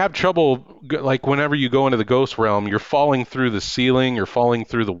 they have trouble, like, whenever you go into the ghost realm, you're falling through the ceiling, you're falling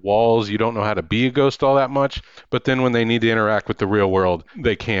through the walls, you don't know how to be a ghost all that much, but then when they need to interact with the real world,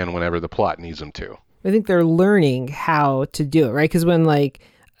 they can whenever the plot needs them to. I think they're learning how to do it, right? Because when, like,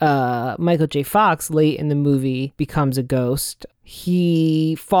 Michael J. Fox, late in the movie, becomes a ghost,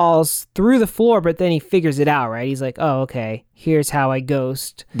 he falls through the floor, but then he figures it out, right? He's like, oh, okay, here's how I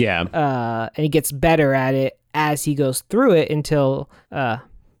ghost. Yeah. And he gets better at it as he goes through it until,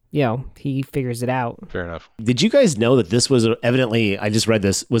 he figures it out. Fair enough. Did you guys know that this was evidently, I just read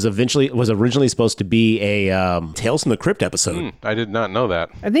this, was originally supposed to be a Tales from the Crypt episode? I did not know that.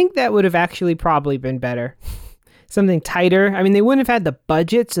 I think that would have actually probably been better. Something tighter. I mean, they wouldn't have had the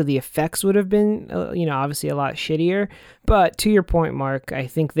budget, so the effects would have been, obviously a lot shittier. But to your point, Mark, I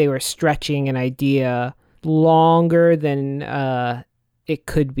think they were stretching an idea longer than it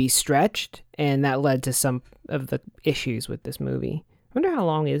could be stretched, and that led to some of the issues with this movie. I wonder how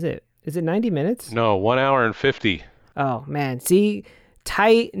long is it? Is it 90 minutes? No, 1 hour and 50. Oh, man. See,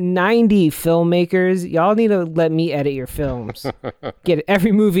 tight 90 filmmakers. Y'all need to let me edit your films. Get it.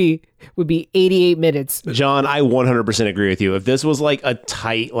 Every movie would be 88 minutes. John, I 100% agree with you. If this was like a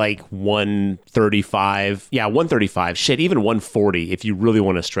tight, like 135, shit, even 140, if you really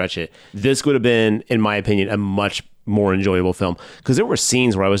want to stretch it, this would have been, in my opinion, a much more enjoyable film. Because there were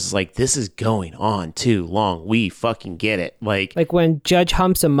scenes where I was just like, this is going on too long. We fucking get it. Like when Judge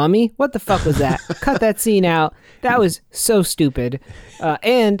humps a mummy? What the fuck was that? Cut that scene out. That was so stupid.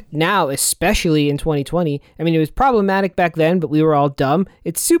 And now, especially in 2020, I mean, it was problematic back then, but we were all dumb.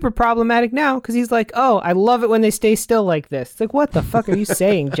 It's super problematic now because he's like, oh, I love it when they stay still like this. It's like, what the fuck are you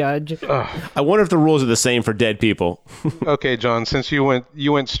saying, Judge? I wonder if the rules are the same for dead people. Okay, John, since you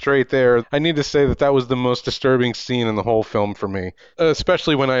went straight there, I need to say that was the most disturbing scene in the whole film for me,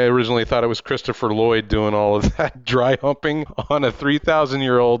 especially when I originally thought it was Christopher Lloyd doing all of that dry humping on a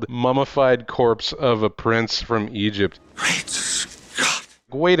 3,000-year-old mummified corpse of a prince from Egypt. Great Scott.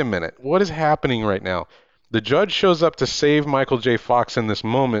 Wait a minute. What is happening right now? The judge shows up to save Michael J. Fox in this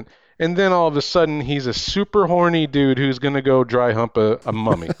moment, and then all of a sudden he's a super horny dude who's going to go dry hump a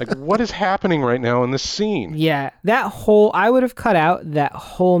mummy. Like, what is happening right now in this scene? Yeah, I would have cut out that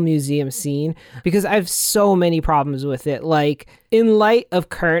whole museum scene because I have so many problems with it. Like, in light of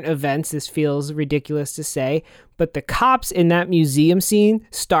current events, this feels ridiculous to say, but the cops in that museum scene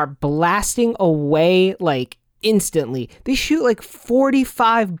start blasting away like instantly. They shoot like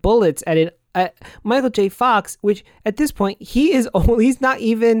 45 bullets at Michael J. Fox, which at this point, he's not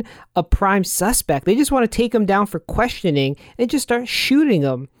even a prime suspect. They just want to take him down for questioning and just start shooting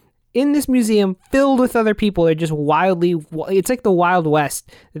him in this museum filled with other people. They're just it's like the Wild West.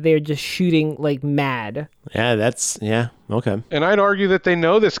 They're just shooting like mad. Yeah, okay. And I'd argue that they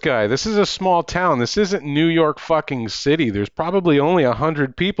know this guy. This is a small town. This isn't New York fucking City. There's probably only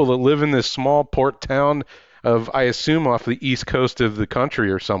 100 people that live in this small port town of, I assume, off the east coast of the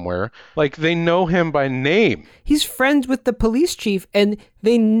country or somewhere. Like, they know him by name. He's friends with the police chief, and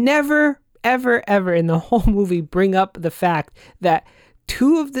they never, ever in the whole movie bring up the fact that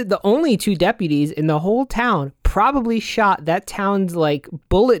two of the only two deputies in the whole town probably shot that town's like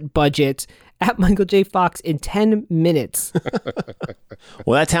bullet budget at Michael J. Fox in 10 minutes.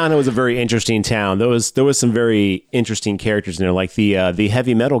 Well, that town was a very interesting town. There was some very interesting characters in there, like the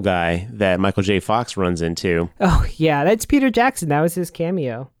heavy metal guy that Michael J. Fox runs into. Oh, yeah, that's Peter Jackson. That was his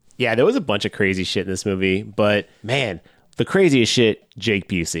cameo. Yeah, there was a bunch of crazy shit in this movie, but man, the craziest shit, Jake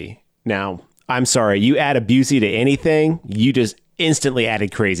Busey. Now, I'm sorry, you add a Busey to anything, you just instantly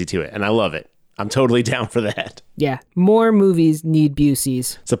added crazy to it, and I love it. I'm totally down for that. Yeah, more movies need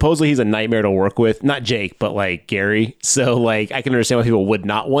Buseys. Supposedly he's a nightmare to work with. Not Jake, but like Gary. So like I can understand why people would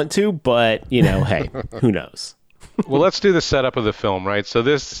not want to, but you know, hey, who knows? Well, let's do the setup of the film, right? So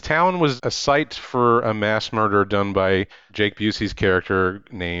this town was a site for a mass murder done by Jake Busey's character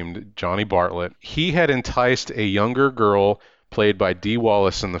named Johnny Bartlett. He had enticed a younger girl, played by Dee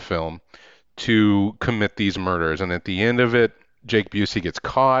Wallace in the film, to commit these murders. And at the end of it, Jake Busey gets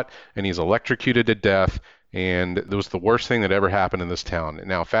caught and he's electrocuted to death, and it was the worst thing that ever happened in this town.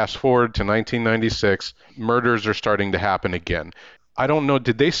 Now, fast forward to 1996, murders are starting to happen again. I don't know,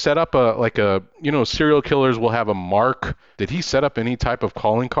 did they set up serial killers will have a mark? Did he set up any type of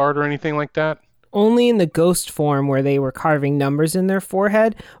calling card or anything like that? Only in the ghost form where they were carving numbers in their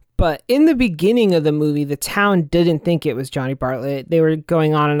forehead. But in the beginning of the movie, the town didn't think it was Johnny Bartlett. They were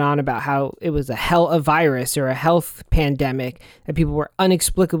going on and on about how it was a virus or a health pandemic, that people were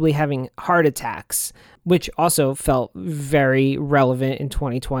inexplicably having heart attacks, which also felt very relevant in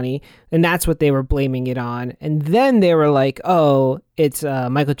 2020. And that's what they were blaming it on. And then they were like, oh, it's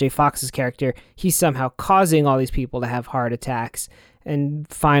Michael J. Fox's character. He's somehow causing all these people to have heart attacks. And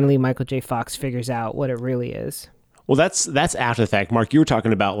finally, Michael J. Fox figures out what it really is. Well, that's after the fact. Mark, you were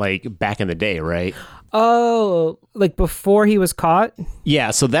talking about like back in the day, right? Oh, like before he was caught?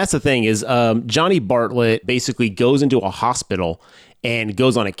 Yeah, so that's the thing is Johnny Bartlett basically goes into a hospital and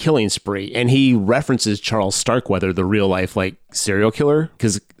goes on a killing spree. And he references Charles Starkweather, the real life like serial killer,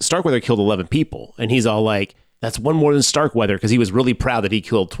 because Starkweather killed 11 people. And he's all like, that's one more than Starkweather, because he was really proud that he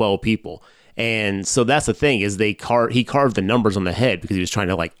killed 12 people. And so that's the thing is he carved the numbers on the head because he was trying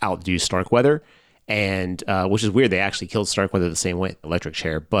to like outdo Starkweather. And which is weird. They actually killed Starkweather the same way, electric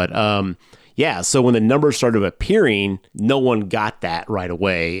chair. But yeah, so when the numbers started appearing, no one got that right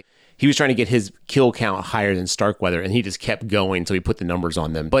away. He was trying to get his kill count higher than Starkweather, and he just kept going until he put the numbers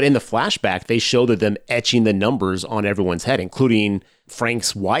on them. But in the flashback, they showed them etching the numbers on everyone's head, including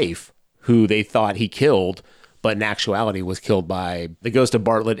Frank's wife, who they thought he killed, but in actuality was killed by the ghost of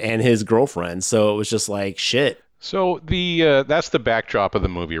Bartlett and his girlfriend. So it was just like, shit. So that's the backdrop of the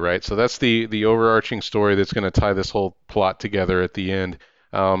movie, right? So that's the overarching story that's going to tie this whole plot together at the end.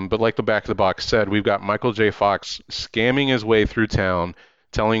 But like the back of the box said, we've got Michael J. Fox scamming his way through town,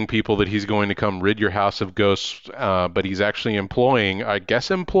 telling people that he's going to come rid your house of ghosts, but he's actually employing,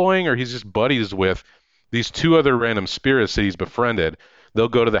 or he's just buddies with these two other random spirits that he's befriended. They'll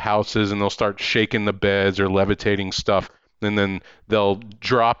go to the houses and they'll start shaking the beds or levitating stuff. And then they'll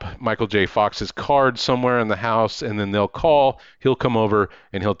drop Michael J. Fox's card somewhere in the house, and then they'll call. He'll come over,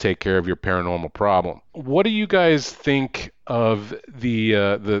 and he'll take care of your paranormal problem. What do you guys think of the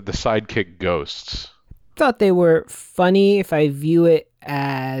sidekick ghosts? Thought they were funny if I view it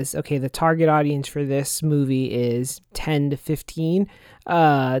as, okay, the target audience for this movie is 10 to 15.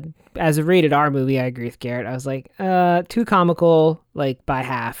 As a rated R movie, I agree with Garrett. I was like, too comical, like by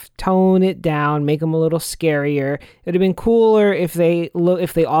half. Tone it down, make them a little scarier. It'd have been cooler if they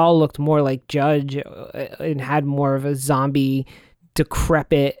all looked more like Judge and had more of a zombie,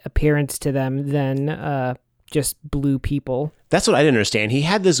 decrepit appearance to them than just blue people. That's what I didn't understand. He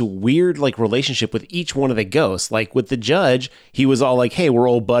had this weird like relationship with each one of the ghosts. Like with the Judge, he was all like, hey, we're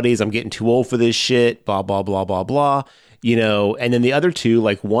old buddies. I'm getting too old for this shit. Blah, blah, blah, blah, blah. You know, and then the other two,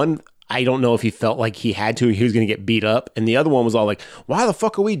 like one, I don't know if he felt like he had to, he was going to get beat up. And the other one was all like, why the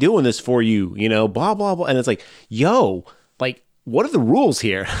fuck are we doing this for you? You know, blah, blah, blah. And it's like, yo, like, what are the rules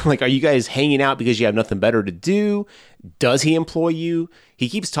here? Like, are you guys hanging out because you have nothing better to do? Does he employ you? He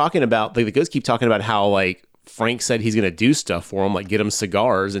keeps talking about, like, the ghosts keep talking about how, like, Frank said he's going to do stuff for him, like get him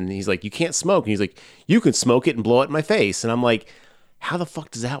cigars. And he's like, you can't smoke. And he's like, you can smoke it and blow it in my face. And I'm like, how the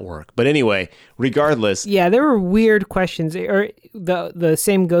fuck does that work? But anyway, regardless. Yeah, there were weird questions. Or the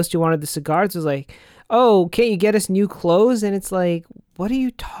same ghost who wanted the cigars was like, oh, can't you get us new clothes? And it's like, what are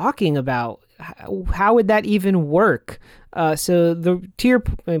you talking about? How would that even work? So to your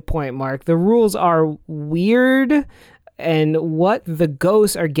point, Mark, the rules are weird. And what the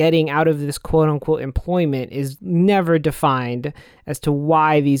ghosts are getting out of this quote-unquote employment is never defined as to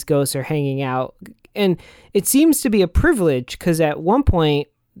why these ghosts are hanging out. And it seems to be a privilege because at one point,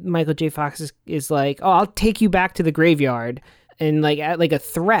 Michael J. Fox is like, oh, I'll take you back to the graveyard, and like a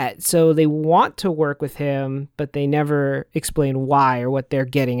threat. So they want to work with him, but they never explain why or what they're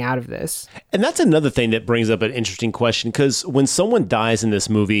getting out of this. And that's another thing that brings up an interesting question, because when someone dies in this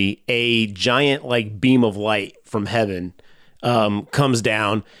movie, a giant like beam of light from heaven comes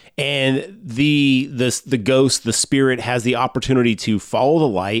down, and the ghost, the spirit, has the opportunity to follow the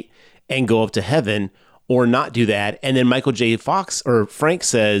light and go up to heaven, or not do that. And then Michael J. Fox or Frank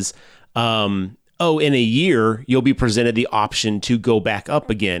says, oh, in a year, you'll be presented the option to go back up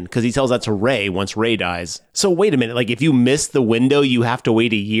again, because he tells that to Ray once Ray dies. So wait a minute, like if you miss the window, you have to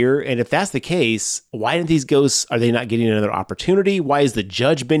wait a year. And if that's the case, why didn't these ghosts, are they not getting another opportunity? Why has the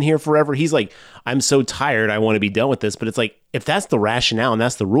judge been here forever? He's like, I'm so tired, I want to be done with this. But it's like, if that's the rationale and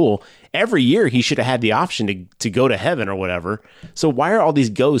that's the rule, every year he should have had the option to go to heaven or whatever. So why are all these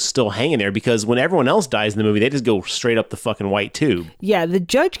ghosts still hanging there? Because when everyone else dies in the movie, they just go straight up the fucking white tube. Yeah, the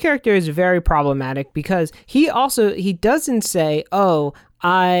judge character is very problematic because he doesn't say, oh,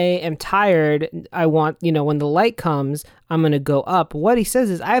 I am tired. I want, when the light comes, I'm going to go up. What he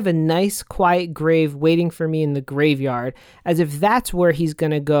says is, I have a nice, quiet grave waiting for me in the graveyard, as if that's where he's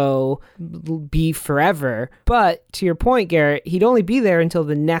going to go be forever. But to your point, Garrett, he'd only be there until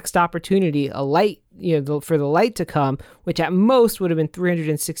the next opportunity, a light, for the light to come, which at most would have been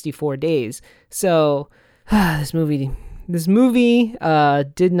 364 days. So this movie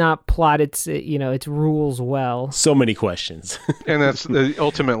did not plot its rules well. So many questions. And that's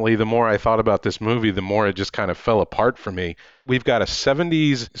ultimately, the more I thought about this movie, the more it just kind of fell apart for me. We've got a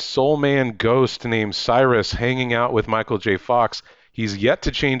 70s soul man ghost named Cyrus hanging out with Michael J. Fox. He's yet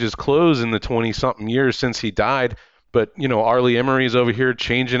to change his clothes in the 20-something years since he died. But, Arlie Emery's over here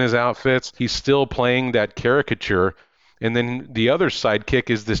changing his outfits. He's still playing that caricature. And then the other sidekick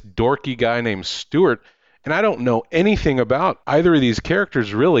is this dorky guy named Stuart. And I don't know anything about either of these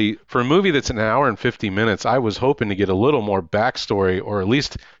characters, really. For a movie that's an hour and 50 minutes, I was hoping to get a little more backstory, or at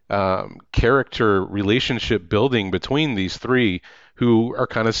least character relationship building between these three who are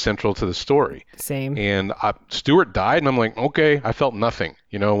kind of central to the story. Same. And Stuart died, and I'm like, okay, I felt nothing,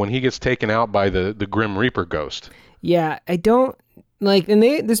 when he gets taken out by the Grim Reaper ghost. Yeah, I don't, and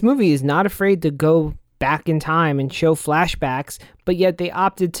this movie is not afraid to go back in time and show flashbacks, but yet they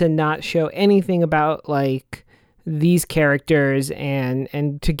opted to not show anything about these characters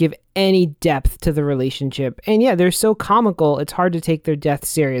and to give any depth to the relationship. And yeah, they're so comical, it's hard to take their death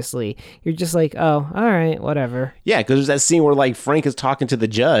seriously. You're just like, oh, all right, whatever. Yeah, because there's that scene where Frank is talking to the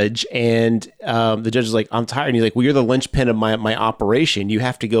judge, and the judge is like, I'm tired. And he's like, well, you're the linchpin of my operation. You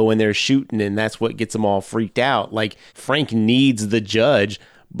have to go in there shooting, and that's what gets them all freaked out. Frank needs the judge,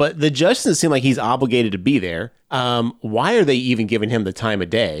 but the judge doesn't seem like he's obligated to be there. Why are they even giving him the time of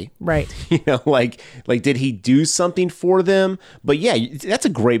day? Right. Did he do something for them? But yeah, that's a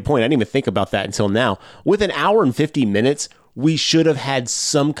great point. I didn't even think about that until now. With an hour and 50 minutes, we should have had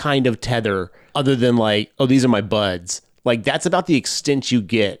some kind of tether other than oh, these are my buds. That's about the extent you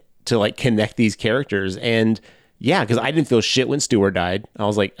get to connect these characters. And yeah, because I didn't feel shit when Stewart died. I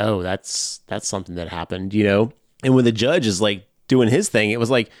was like, oh, that's something that happened, And when the judge is doing his thing, it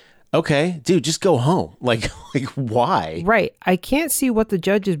was okay, dude, just go home. Why? Right. I can't see what the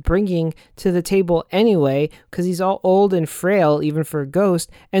judge is bringing to the table anyway, because he's all old and frail, even for a ghost.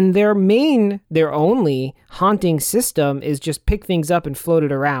 And their only haunting system is just pick things up and float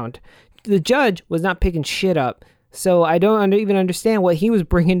it around. The judge was not picking shit up. So I don't even understand what he was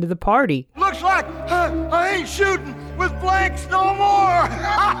bringing to the party. Looks like I ain't shooting with blanks no more.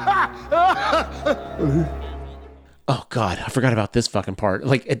 Oh, God, I forgot about this fucking part.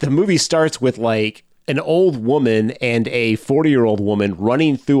 The movie starts with, an old woman and a 40-year-old woman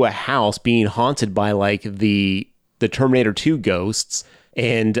running through a house being haunted by, the Terminator 2 ghosts.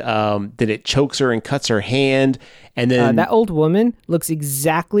 And then it chokes her and cuts her hand. And then that old woman looks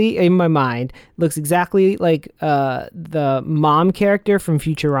exactly, in my mind, like the mom character from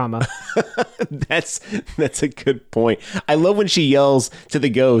Futurama. That's a good point. I love when she yells to the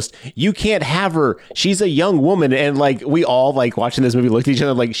ghost, "You can't have her. She's a young woman." And we all watching this movie looked at each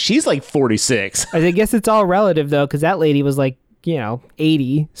other she's 46. I guess it's all relative though, because that lady was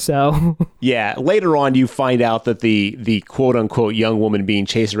 80. So yeah, later on you find out that the quote unquote young woman being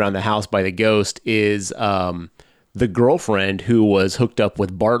chased around the house by the ghost is the girlfriend who was hooked up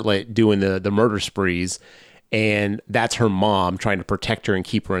with Bartlett doing the murder sprees, and that's her mom trying to protect her and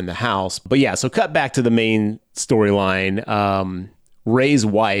keep her in the house. But yeah, so cut back to the main storyline. Ray's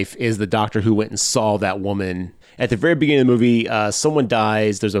wife is the doctor who went and saw that woman. at the very beginning of the movie, someone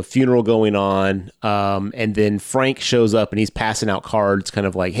dies. There's a funeral going on. And then Frank shows up and he's passing out cards, kind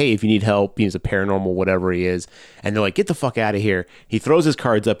of like, hey, if you need help, he's a paranormal, whatever he is. And they're like, get the fuck out of here. He throws his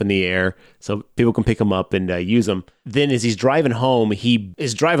cards up in the air so people can pick them up and use them. Then as he's driving home, he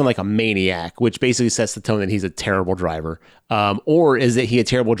is driving like a maniac, which basically sets the tone that he's a terrible driver. Or is that he a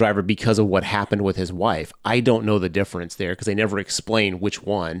terrible driver because of what happened with his wife? I don't know the difference there because they never explain which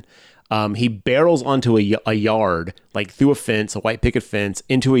one. He barrels onto a yard, like through a fence, a white picket fence,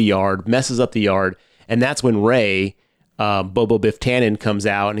 into a yard, messes up the yard. And that's when Ray, Bobo Biff Tannen, comes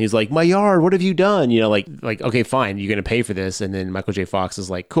out and he's like, my yard, what have you done? You know, like, okay, fine, you're going to pay for this. And then Michael J. Fox is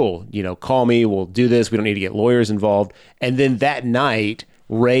like, cool, you know, call me, we'll do this. We don't need to get lawyers involved. And then that night,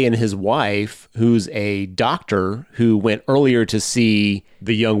 Ray and his wife, who's a doctor who went earlier to see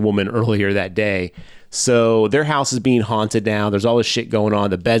the young woman earlier that day. So their house is being haunted now. There's all this shit going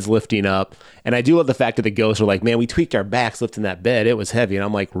on. The bed's lifting up. And I do love the fact that the ghosts are like, man, we tweaked our backs lifting that bed. It was heavy. And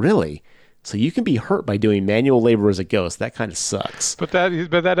I'm like, really? So you can be hurt by doing manual labor as a ghost. That kind of sucks. But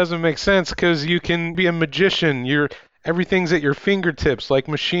that doesn't make sense because you can be a magician. Everything's at your fingertips like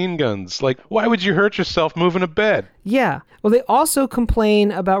machine guns. Like, why would you hurt yourself moving a bed? Yeah. Well, they also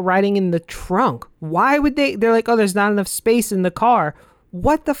complain about riding in the trunk. Why would they? They're like, oh, there's not enough space in the car.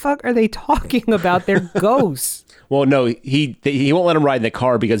 What the fuck are they talking about? They're ghosts. Well, no, he won't let them ride in the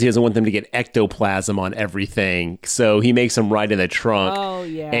car because he doesn't want them to get ectoplasm on everything. So he makes them ride in the trunk. Oh,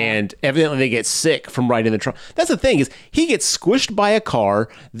 yeah. And evidently they get sick from riding in the trunk. That's the thing is he gets squished by a car.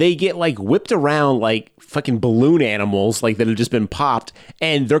 They get like whipped around like fucking balloon animals like that have just been popped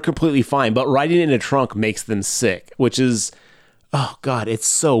and they're completely fine. But riding in a trunk makes them sick, which is, oh God, it's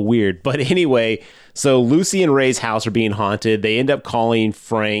so weird. But anyway, so Lucy and Ray's house are being haunted. They end up calling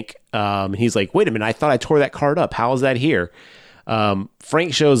Frank. He's like, wait a minute, I thought I tore that card up. How is that here?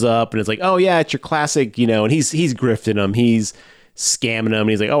 Frank shows up and it's like, oh yeah, it's your classic, you know, and he's grifting him. He's scamming him. And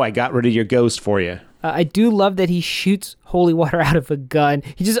he's like, oh, I got rid of your ghost for you. I do love that he shoots holy water out of a gun.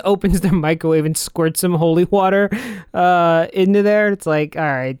 He just opens the microwave and squirts some holy water into there. It's like, all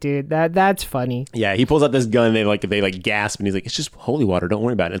right, dude, that's funny. Yeah, he pulls out this gun. And they gasp, and he's like, "It's just holy water. Don't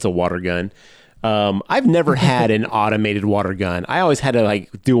worry about it. It's a water gun." I've never had an automated water gun. I always had to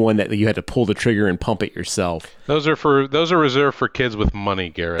do one that you had to pull the trigger and pump it yourself. Those are reserved for kids with money,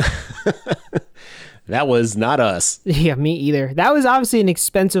 Garrett. That was not us. Yeah, me either. That was obviously an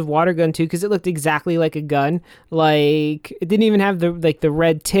expensive water gun too, because it looked exactly like a gun. Like it didn't even have the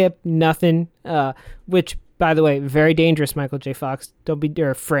red tip, nothing. Which, by the way, very dangerous. Michael J. Fox,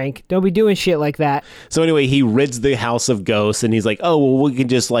 Frank, don't be doing shit like that. So anyway, he rids the house of ghosts, and he's like, "Oh well, we can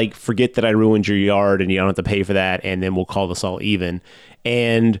just forget that I ruined your yard, and you don't have to pay for that, and then we'll call this all even."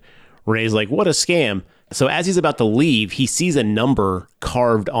 And Ray's like, "What a scam!" So as he's about to leave, he sees a number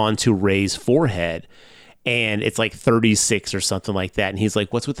carved onto Ray's forehead. And it's like 36 or something like that. And he's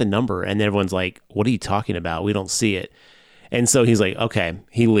like, what's with the number? And everyone's like, what are you talking about? We don't see it. And so he's like, okay,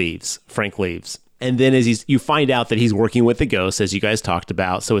 he leaves. Frank leaves. And then you find out that he's working with the ghosts, as you guys talked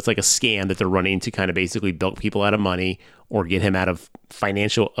about. So it's like a scam that they're running to kind of basically bilk people out of money or get him out of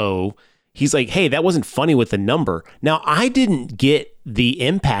financial owe. He's like, hey, that wasn't funny with the number. Now, I didn't get the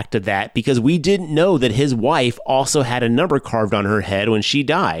impact of that because we didn't know that his wife also had a number carved on her head when she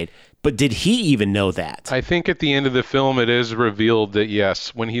died. But did he even know that? I think at the end of the film, it is revealed that,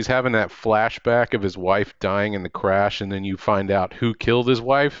 yes, when he's having that flashback of his wife dying in the crash, and then you find out who killed his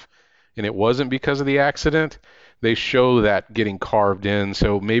wife, and it wasn't because of the accident, they show that getting carved in.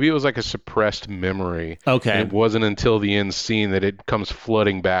 So maybe it was like a suppressed memory. Okay. And it wasn't until the end scene that it comes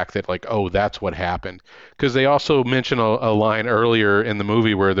flooding back that, oh, that's what happened. Because they also mention a line earlier in the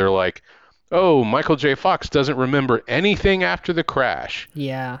movie where they're like, oh, Michael J. Fox doesn't remember anything after the crash.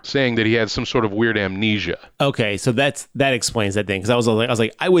 Yeah. Saying that he had some sort of weird amnesia. Okay, so that explains that thing. Because I was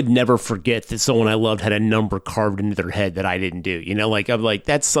like, I would never forget that someone I loved had a number carved into their head that I didn't do. You know, I'm like,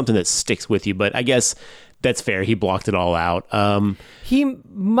 that's something that sticks with you. But I guess that's fair. He blocked it all out. He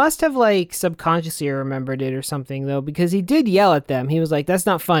must have subconsciously remembered it or something, though, because he did yell at them. He was like, that's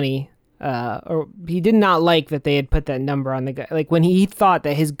not funny. Or he did not like that they had put that number on the guy. When he thought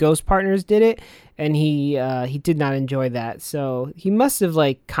that his ghost partners did it, and he did not enjoy that. So he must have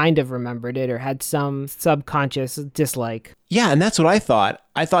kind of remembered it or had some subconscious dislike. Yeah, and that's what I thought.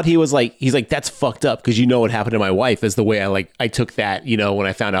 I thought he was he's like, that's fucked up because you know what happened to my wife is the way I took that, when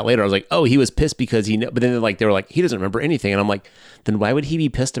I found out later. I was like, oh, he was pissed because but then they were like, he doesn't remember anything. And I'm like, then why would he be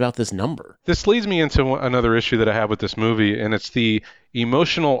pissed about this number? This leads me into another issue that I have with this movie, and it's the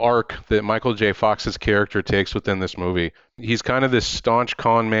emotional arc that Michael J. Fox's character takes within this movie. He's kind of this staunch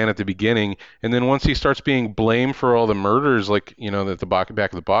con man at the beginning, and then once he starts being blamed for all the murders, like, that the back of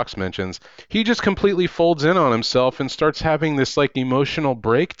the box mentions, he just completely folds in on himself and starts having this like emotional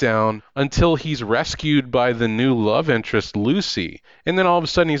breakdown until he's rescued by the new love interest, Lucy. And then all of a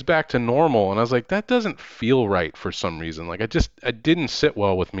sudden he's back to normal, and I was like, that doesn't feel right for some reason. Like, it didn't sit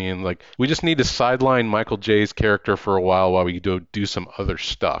well with me, and like, we just need to sideline Michael J's character for a while we do some other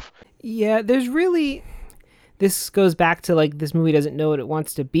stuff. Yeah, this goes back to like this movie doesn't know what it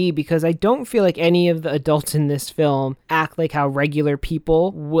wants to be, because I don't feel like any of the adults in this film act like how regular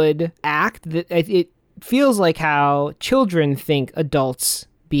people would act. It feels like how children think adults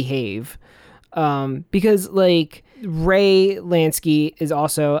behave. Because like Ray Lansky is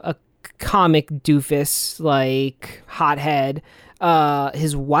also a comic doofus, like hothead.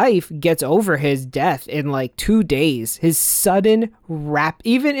 His wife gets over his death in like 2 days. His sudden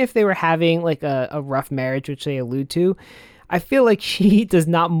even if they were having like a rough marriage, which they allude to, I feel like she does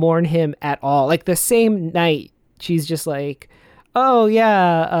not mourn him at all. Like the same night, she's just like, oh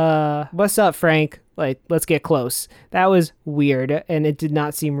yeah, what's up, Frank? Like, let's get close. That was weird, and it did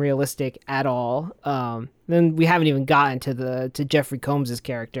not seem realistic at all. Then we haven't even gotten to Jeffrey Combs'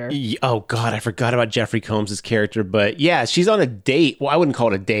 character. Oh God, I forgot about Jeffrey Combs' character. But yeah, she's on a date. Well, I wouldn't call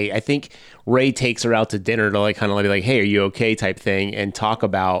it a date. I think Ray takes her out to dinner to like kind of be like, hey, are you okay type thing, and talk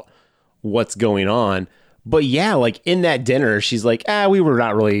about what's going on. But yeah, like in that dinner, she's like, we were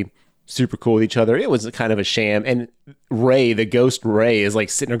not really super cool with each other. It was kind of a sham. And Ray, the ghost Ray, is like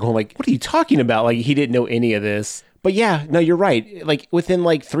sitting there going like, what are you talking about? Like he didn't know any of this. But yeah, no, you're right. Like within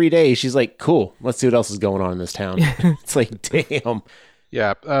like 3 days, she's like, cool, let's see what else is going on in this town. It's like, damn.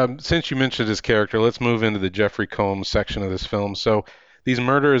 Yeah. Since you mentioned his character, let's move into the Jeffrey Combs section of this film. So these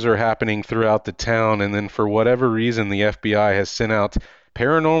murders are happening throughout the town. And then for whatever reason, the FBI has sent out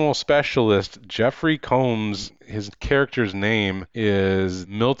paranormal specialist Jeffrey Combs. His character's name is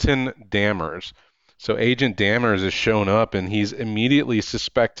Milton Dammers. So Agent Dammers has shown up, and he's immediately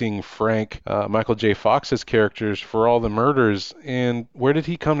suspecting Frank, Michael J. Fox's characters, for all the murders. And where did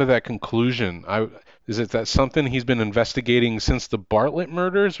he come to that conclusion? Is it that something he's been investigating since the Bartlett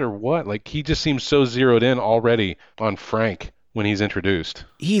murders, or what? Like, he just seems so zeroed in already on Frank when he's introduced.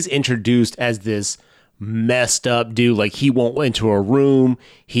 He's introduced as this messed up dude. Like, he won't enter a room.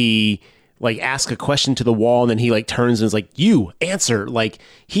 He like ask a question to the wall, and then he like turns and is like, you answer. Like,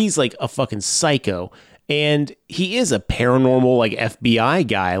 he's like a fucking psycho. And he is a paranormal like FBI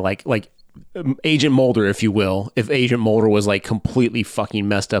guy, like Agent Mulder, if you will, if Agent Mulder was like completely fucking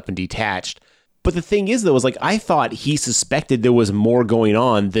messed up and detached. But the thing is though, is like, I thought he suspected there was more going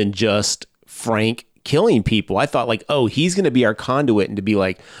on than just Frank killing people. I thought like, oh, he's going to be our conduit and to be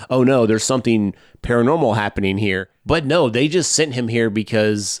like, oh no, there's something paranormal happening here. But no, they just sent him here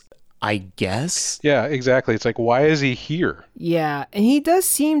because, I guess. Yeah, exactly. It's like, why is he here? Yeah, and he does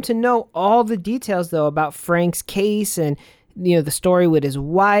seem to know all the details, though, about Frank's case and, the story with his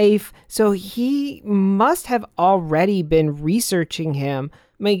wife. So he must have already been researching him.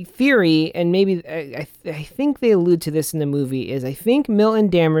 My theory, and maybe I think they allude to this in the movie, is I think Milton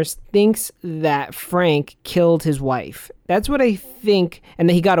Dammers thinks that Frank killed his wife. That's what I think, and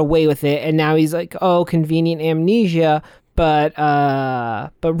that he got away with it, and now he's like, oh, convenient amnesia. But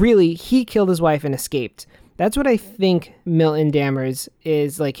really, he killed his wife and escaped. That's what I think Milton Dammers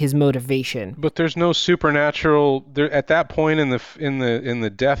is, like, his motivation. But there's no supernatural there at that point in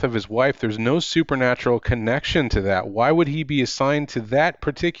the death of his wife. There's no supernatural connection to that. Why would he be assigned to that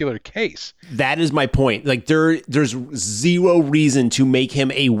particular case? That is my point. Like, there's zero reason to make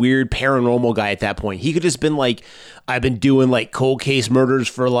him a weird paranormal guy at that point. He could just been like, I've been doing like cold case murders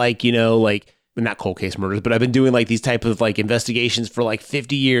for like, not cold case murders, but I've been doing like these type of like investigations for like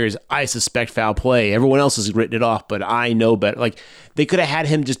 50 years. I suspect foul play. Everyone else has written it off, but I know better. Like, they could have had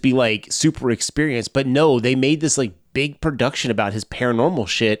him just be like super experienced, but no, they made this like big production about his paranormal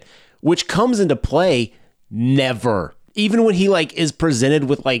shit, which comes into play never. Even when he like is presented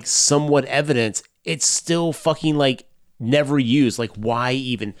with like somewhat evidence, it's still fucking like never used. Like, why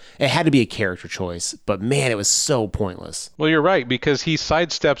even? It had to be a character choice, but man, it was so pointless. Well, you're right, because he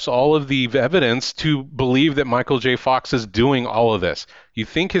sidesteps all of the evidence to believe that Michael J. Fox is doing all of this. You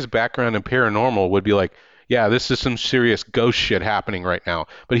think his background in paranormal would be like, yeah, this is some serious ghost shit happening right now,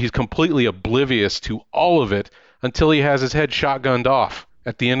 but he's completely oblivious to all of it until he has his head shotgunned off.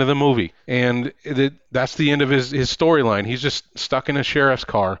 at the end of the movie. And that's the end of his storyline. He's just stuck in a sheriff's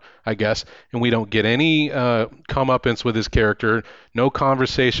car, I guess, and we don't get any comeuppance with his character, no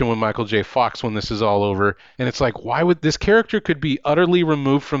conversation with Michael J. Fox when this is all over. And it's like, why would this character could be utterly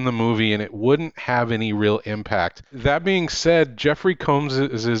removed from the movie and it wouldn't have any real impact? That being said, Jeffrey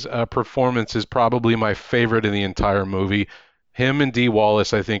Combs' performance is probably my favorite in the entire movie. Him and Dee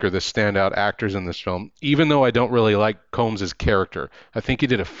Wallace, I think, are the standout actors in this film, even though I don't really like Combs' character. I think he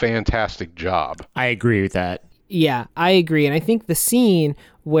did a fantastic job. I agree with that. Yeah, I agree. And I think the scene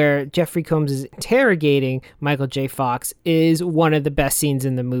where Jeffrey Combs is interrogating Michael J. Fox is one of the best scenes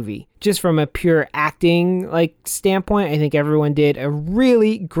in the movie. Just from a pure acting standpoint, I think everyone did a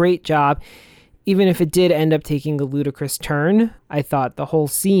really great job. Even if it did end up taking a ludicrous turn, I thought the whole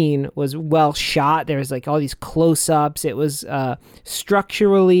scene was well shot. There was all these close-ups. It was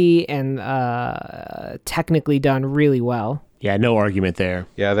structurally and technically done really well. Yeah, no argument there.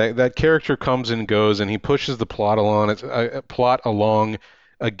 Yeah, that character comes and goes, and he pushes the plot along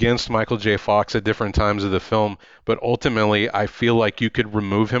against Michael J. Fox at different times of the film. But ultimately, I feel like you could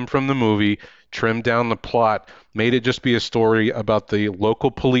remove him from the movie, trim down the plot, made it just be a story about the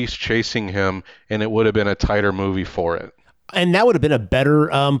local police chasing him, and it would have been a tighter movie for it. And that would have been a better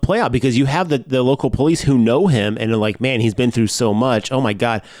play out, because you have the local police who know him and are like, man, he's been through so much. Oh my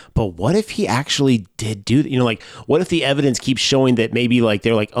God. But what if he actually did do that? What if the evidence keeps showing that maybe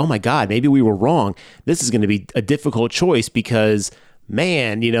they're like, oh my God, maybe we were wrong. This is going to be a difficult choice because,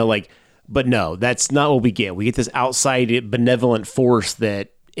 man, but no, that's not what we get. We get this outside benevolent force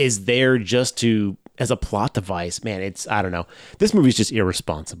that is there just as a plot device. Man, I don't know. This movie's just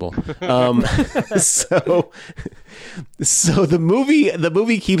irresponsible. So the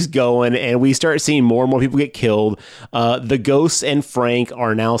movie keeps going, and we start seeing more and more people get killed. The ghosts and Frank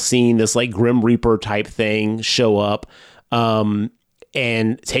are now seeing this Grim Reaper type thing show up, and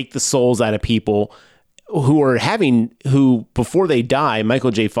take the souls out of people who before they die,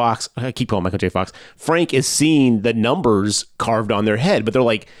 Michael J. Fox, I keep calling Michael J. Fox, Frank is seeing the numbers carved on their head, but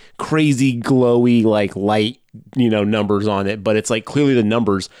they're crazy glowy, light, numbers on it, but it's clearly the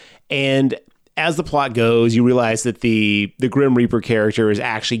numbers. And as the plot goes, you realize that the Grim Reaper character is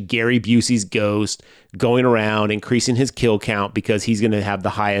actually Gary Busey's ghost going around increasing his kill count because he's going to have the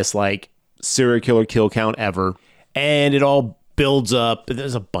highest serial killer kill count ever. And it all builds up.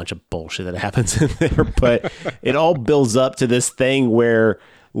 There's a bunch of bullshit that happens in there, but it all builds up to this thing where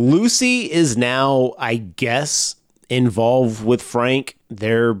Lucy is now, I guess, involved with Frank.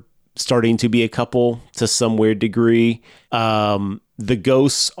 They're starting to be a couple to some weird degree. The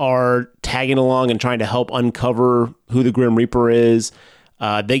ghosts are tagging along and trying to help uncover who the Grim Reaper is.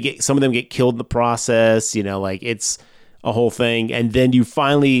 Some of them get killed in the process. It's a whole thing. And then you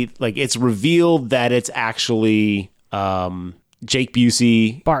finally, it's revealed that it's actually Jake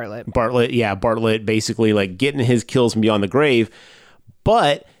Busey. Bartlett, basically getting his kills from beyond the grave.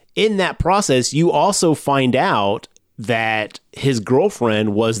 But in that process, you also find out that his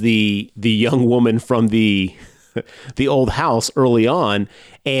girlfriend was the young woman from the old house early on,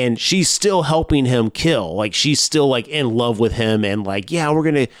 and she's still helping him kill. She's still in love with him, and we'll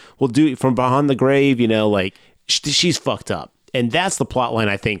do it from behind the grave, she's fucked up. And that's the plot line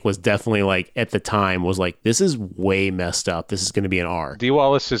I think was definitely at the time was this is way messed up. This is going to be an R. Dee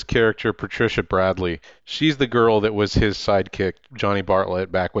Wallace's character, Patricia Bradley, she's the girl that was his sidekick, Johnny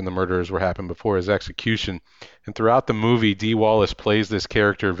Bartlett, back when the murders were happening before his execution. And throughout the movie, Dee Wallace plays this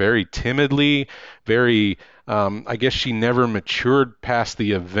character very timidly, very, I guess she never matured past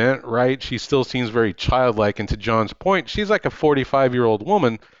the event, right? She still seems very childlike. And to John's point, she's like a 45-year-old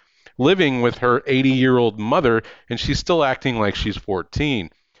woman living with her 80-year-old mother, and she's still acting like she's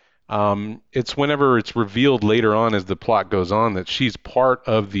 14. It's whenever it's revealed later on as the plot goes on that she's part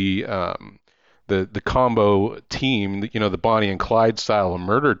of the combo team, the Bonnie and Clyde style of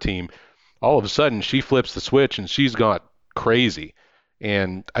murder team. All of a sudden, she flips the switch and she's gone crazy.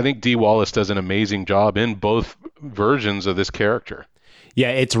 And I think Dee Wallace does an amazing job in both versions of this character.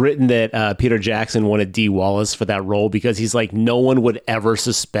 Yeah, it's written that Peter Jackson wanted Dee Wallace for that role because he's no one would ever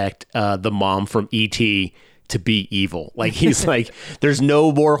suspect the mom from E.T. to be evil. He's there's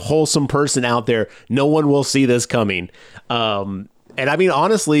no more wholesome person out there. No one will see this coming. And I mean,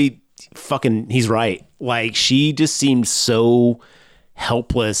 honestly, he's right. She just seemed so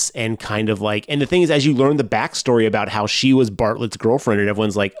helpless and kind of and the thing is, as you learn the backstory about how she was Bartlett's girlfriend, and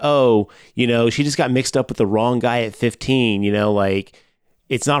everyone's she just got mixed up with the wrong guy at 15,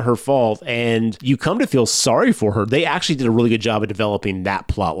 it's not her fault, and you come to feel sorry for her. They actually did a really good job of developing that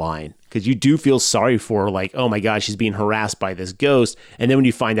plot line, because you do feel sorry for her, oh my God, she's being harassed by this ghost. And then when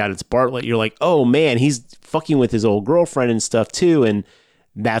you find out it's Bartlett, you're oh man, he's fucking with his old girlfriend and stuff too. And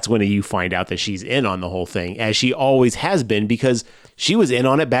that's when you find out that she's in on the whole thing, as she always has been, because she was in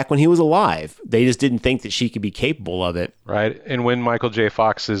on it back when he was alive. They just didn't think that she could be capable of it. Right. And when Michael J.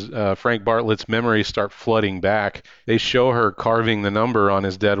 Fox's Frank Bartlett's memories start flooding back, they show her carving the number on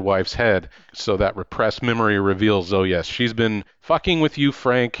his dead wife's head. So that repressed memory reveals, oh, yes, she's been fucking with you,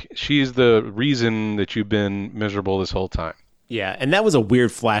 Frank. She's the reason that you've been miserable this whole time. Yeah, and that was a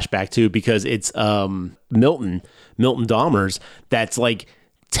weird flashback, too, because it's Milton Dahmers that's like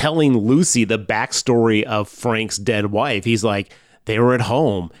telling Lucy the backstory of Frank's dead wife. He's like, they were at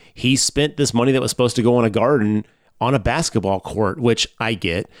home. He spent this money that was supposed to go on a garden on a basketball court, which I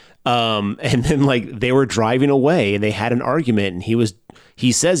get. And then like they were driving away and they had an argument, and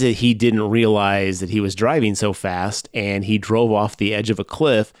he says that he didn't realize that he was driving so fast, and he drove off the edge of a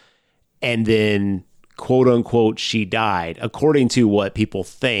cliff, and then quote unquote she died, according to what people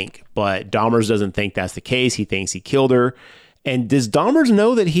think. But Dahmers doesn't think that's the case. He thinks he killed her. And does Dahmers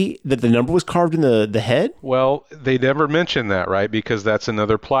know that the number was carved in the head? Well, they never mention that, right? Because that's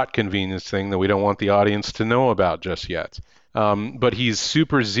another plot convenience thing that we don't want the audience to know about just yet. But he's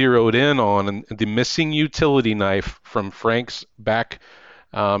super zeroed in on the missing utility knife from Frank's back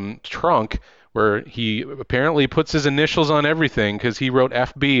trunk, where he apparently puts his initials on everything because he wrote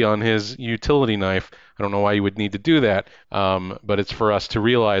FB on his utility knife. I don't know why you would need to do that, but it's for us to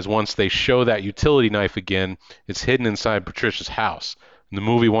realize once they show that utility knife again, it's hidden inside Patricia's house. And the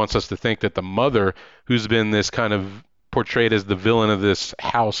movie wants us to think that the mother, who's been this kind of portrayed as the villain of this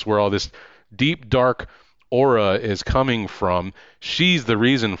house where all this deep, dark aura is coming from, she's the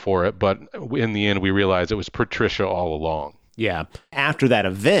reason for it, but in the end we realize it was Patricia all along. Yeah. After that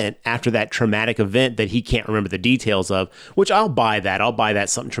event, after that traumatic event that he can't remember the details of, which I'll buy that. I'll buy that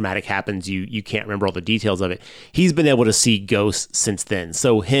something traumatic happens. You can't remember all the details of it. He's been able to see ghosts since then.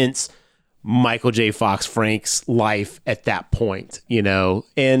 So hence Michael J. Fox, Frank's life at that point, you know,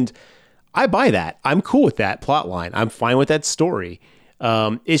 and I buy that. I'm cool with that plot line. I'm fine with that story.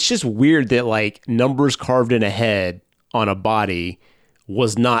 It's just weird that like numbers carved in a head on a body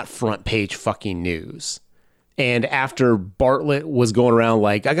was not front page fucking news. And after Bartlett was going around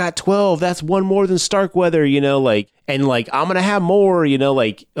like, I got 12, that's one more than Starkweather, you know, like, and like, I'm going to have more, you know,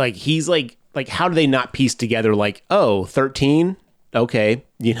 like he's like, how do they not piece together like, oh, 13? Okay,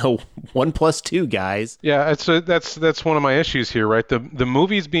 you know, 1 + 2, guys. Yeah, that's one of my issues here, right? The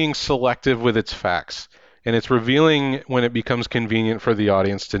movie's being selective with its facts, and it's revealing when it becomes convenient for the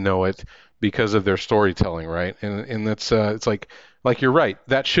audience to know it because of their storytelling, right? And that's it's like you're right.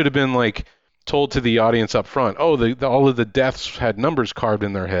 That should have been like told to the audience up front. Oh, all of the deaths had numbers carved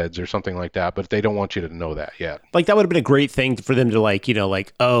in their heads or something like that, but they don't want you to know that yet. Like that would have been a great thing for them to like, you know,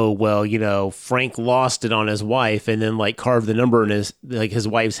 like, oh, well, you know, Frank lost it on his wife and then like carved the number in his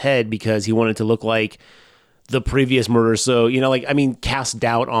wife's head because he wanted to look like the previous murder. So, you know, like, I mean, cast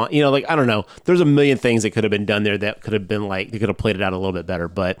doubt on, you know, like, I don't know. There's a million things that could have been done there that could have been like, they could have played it out a little bit better.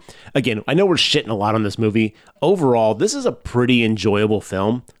 But again, I know we're shitting a lot on this movie. Overall, this is a pretty enjoyable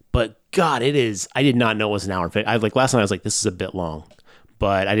film. But God, it is. I did not know it was an hour. Like last night, I was like, this is a bit long,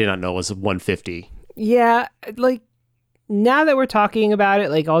 but I did not know it was 150. Yeah, like now that we're talking about it,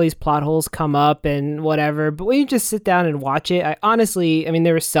 like all these plot holes come up and whatever. But when you just sit down and watch it, I mean,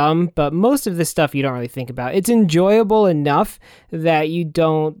 there were some, but most of the stuff you don't really think about. It's enjoyable enough that you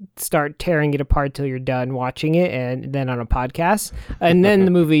don't start tearing it apart till you're done watching it, and then on a podcast, and then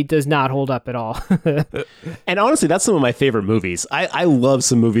the movie does not hold up at all. And honestly, that's some of my favorite movies. I love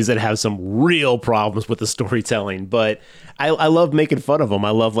some movies that have some real problems with the storytelling, but I love making fun of them. I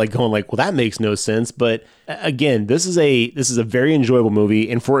love like going like, well, that makes no sense. But again, this is a very enjoyable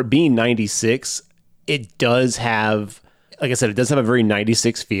movie, and for it being 96, it does have, like I said, it does have a very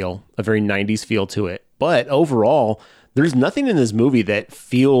 96 feel, a very 90s feel to it. But overall, there's nothing in this movie that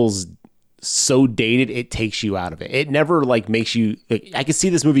feels so dated it takes you out of it. It never like makes you like, I could see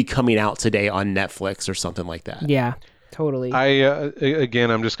this movie coming out today on Netflix or something like that. Yeah. Totally.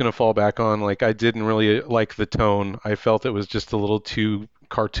 Again, I'm just going to fall back on, like, I didn't really like the tone. I felt it was just a little too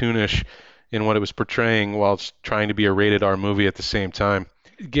cartoonish in what it was portraying while it's trying to be a rated R movie at the same time.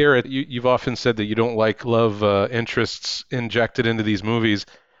 Garrett, you've often said that you don't like love interests injected into these movies.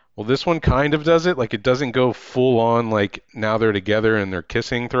 Well, this one kind of does it. Like, it doesn't go full on, like, now they're together and they're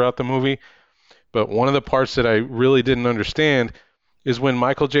kissing throughout the movie. But one of the parts that I really didn't understand is when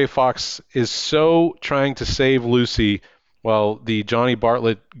Michael J. Fox is so trying to save Lucy while the Johnny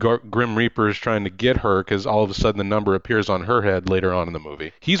Bartlett Grim Reaper is trying to get her because all of a sudden the number appears on her head later on in the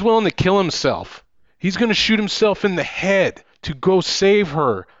movie. He's willing to kill himself. He's going to shoot himself in the head to go save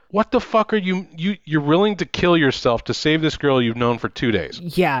her. What the fuck are you're willing to kill yourself to save this girl you've known for 2 days?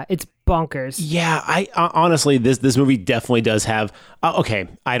 Yeah, it's bonkers. Yeah, I honestly, this movie definitely does have. Okay,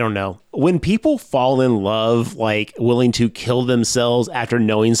 I don't know. When people fall in love, like willing to kill themselves after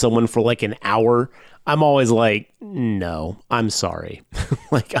knowing someone for like an hour, I'm always like, no, I'm sorry.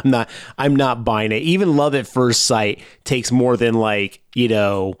 Like I'm not buying it. Even love at first sight takes more than like,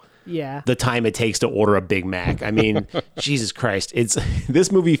 Yeah. the time it takes to order a Big Mac. I mean, Jesus Christ.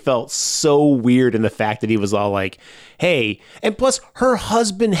 This movie felt so weird in the fact that he was all like, hey, and plus her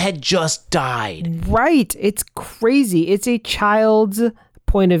husband had just died. Right. It's crazy. It's a child's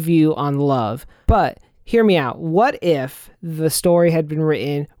point of view on love. But hear me out. What if the story had been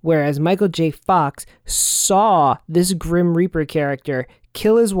written whereas Michael J. Fox saw this Grim Reaper character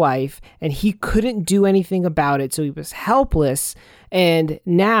kill his wife and he couldn't do anything about it, so he was helpless. And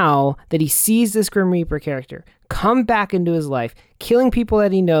now that he sees this Grim Reaper character come back into his life, killing people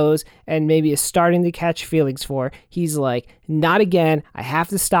that he knows and maybe is starting to catch feelings for, he's like, not again. I have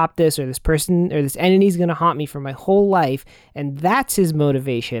to stop this, or this person or this entity is going to haunt me for my whole life. And that's his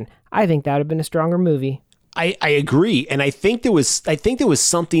motivation. I think that would have been a stronger movie. I agree, and I think there was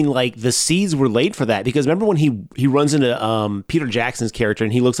something like the seeds were laid for that, because remember when he runs into Peter Jackson's character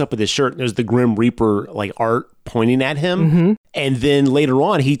and he looks up at his shirt and there's the Grim Reaper like art pointing at him, and then later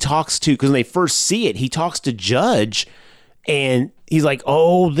on he talks to, because when they first see it, he talks to Judge, and he's like,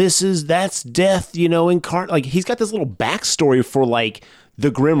 oh, that's death, incarnate. Like he's got this little backstory for like the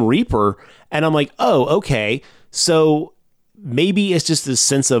Grim Reaper, and I'm like, oh, okay, so maybe it's just this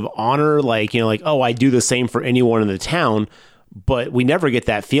sense of honor, like, oh, I do the same for anyone in the town, but we never get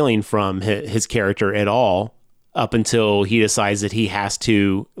that feeling from his character at all up until he decides that he has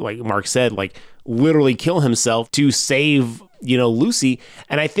to, like Mark said, like literally kill himself to save, Lucy.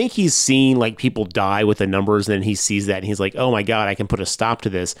 And I think he's seen like people die with the numbers, and then he sees that and he's like, oh my God, I can put a stop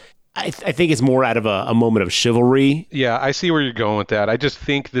to this. I think it's more out of a moment of chivalry. Yeah, I see where you're going with that. I just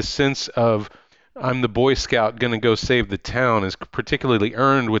think the sense of I'm the Boy Scout going to go save the town is particularly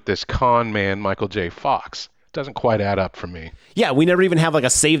earned with this con man, Michael J. Fox. It doesn't quite add up for me. Yeah, we never even have like a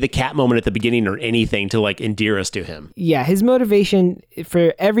save the cat moment at the beginning or anything to like endear us to him. Yeah, his motivation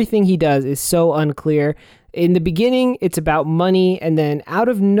for everything he does is so unclear. In the beginning, it's about money, and then out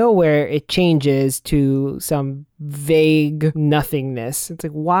of nowhere, it changes to some vague nothingness. It's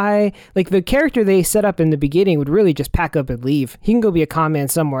like, why? Like, the character they set up in the beginning would really just pack up and leave. He can go be a con man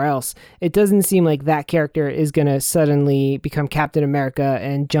somewhere else. It doesn't seem like that character is going to suddenly become Captain America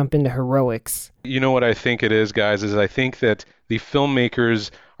and jump into heroics. You know what I think it is, guys, is I think that the filmmakers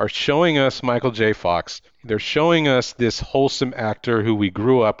are showing us Michael J. Fox. They're showing us this wholesome actor who we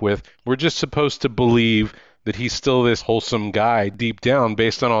grew up with. We're just supposed to believe that he's still this wholesome guy deep down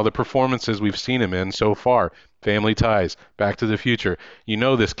based on all the performances we've seen him in so far. Family Ties, Back to the Future. You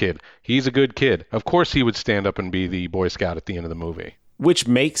know this kid. He's a good kid. Of course he would stand up and be the Boy Scout at the end of the movie. Which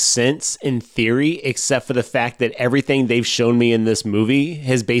makes sense in theory, except for the fact that everything they've shown me in this movie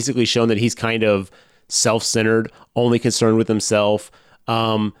has basically shown that he's kind of self-centered, only concerned with himself,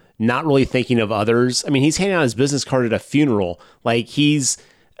 not really thinking of others. I mean, he's handing out his business card at a funeral. Like, he's,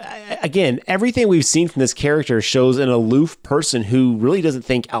 again, everything we've seen from this character shows an aloof person who really doesn't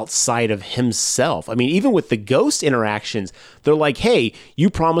think outside of himself. I mean, even with the ghost interactions, they're like, hey, you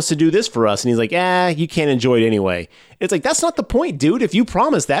promised to do this for us. And he's like, you can't enjoy it anyway. It's like, that's not the point, dude. If you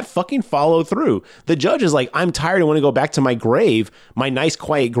promised that, fucking follow through. The judge is like, I'm tired. I want to go back to my grave, my nice,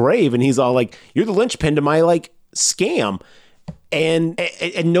 quiet grave. And he's all like, you're the linchpin to my, like, scam. And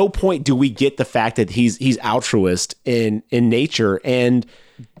at no point do we get the fact that he's altruist in nature. And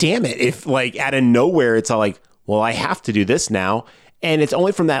damn it, if like out of nowhere it's all like, well, I have to do this now. And it's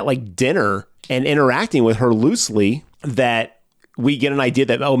only from that like dinner and interacting with her loosely that we get an idea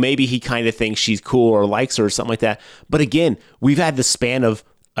that, oh, maybe he kind of thinks she's cool or likes her or something like that. But again, we've had the span of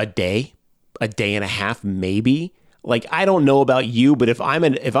a day and a half, maybe. Like, I don't know about you, but if I'm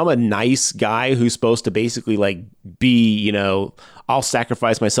a nice guy who's supposed to basically like be, I'll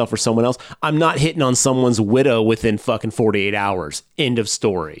sacrifice myself for someone else, I'm not hitting on someone's widow within fucking 48 hours. End of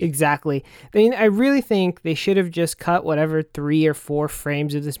story. Exactly. I mean, I really think they should have just cut whatever 3 or 4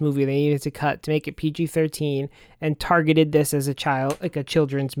 frames of this movie they needed to cut to make it PG-13 and targeted this as a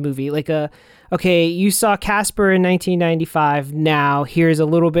children's movie. Okay, you saw Casper in 1995. Now here's a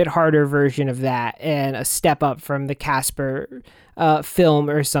little bit harder version of that and a step up from the Casper film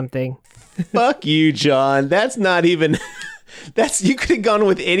or something. Fuck you, John. That's not even... you could have gone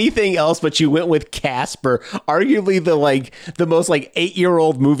with anything else, but you went with Casper, arguably the most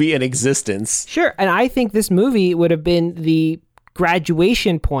 8-year-old movie in existence. Sure, and I think this movie would have been the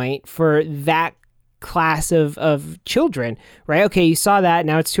graduation point for that class of children, right? Okay, you saw that.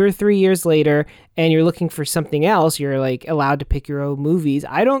 Now it's 2 or 3 years later and you're looking for something else. You're like allowed to pick your own movies.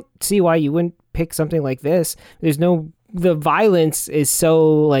 I don't see why you wouldn't pick something like this. The violence is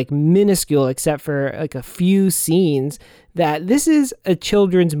so like minuscule except for like a few scenes that this is a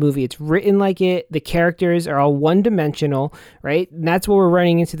children's movie. It's written like it. The characters are all one-dimensional, right? And that's where we're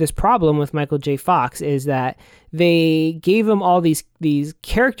running into this problem with Michael J. Fox is that they gave him all these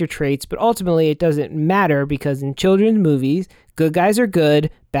character traits, but ultimately it doesn't matter because in children's movies, good guys are good,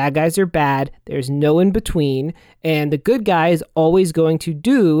 bad guys are bad. There's no in between. And the good guy is always going to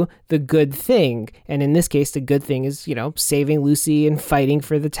do the good thing. And in this case, the good thing is, saving Lucy and fighting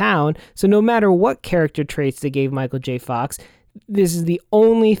for the town. So no matter what character traits they gave Michael J. Fox, this is the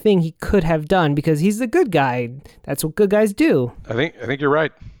only thing he could have done because he's the good guy. That's what good guys do. I think you're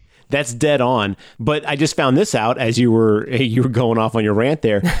right. That's dead on. But I just found this out as you were going off on your rant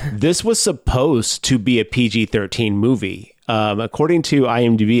there. This was supposed to be a PG-13 movie. According to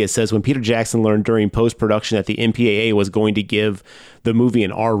IMDb, it says when Peter Jackson learned during post-production that the MPAA was going to give the movie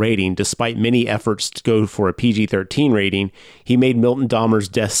an R rating, despite many efforts to go for a PG-13 rating, he made Milton Dahmer's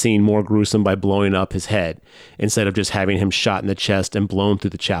death scene more gruesome by blowing up his head, instead of just having him shot in the chest and blown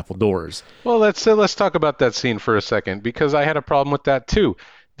through the chapel doors. Well, let's talk about that scene for a second, because I had a problem with that too.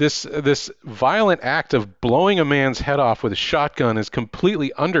 This violent act of blowing a man's head off with a shotgun is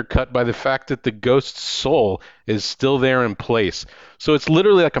completely undercut by the fact that the ghost's soul is still there in place. So it's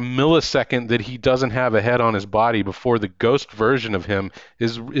literally like a millisecond that he doesn't have a head on his body before the ghost version of him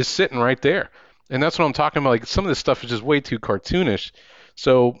is sitting right there. And that's what I'm talking about. Like, some of this stuff is just way too cartoonish.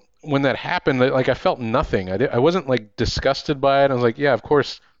 So when that happened, like, I felt nothing. I wasn't like disgusted by it. I was like, yeah, of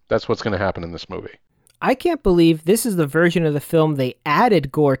course that's what's going to happen in this movie. I can't believe this is the version of the film they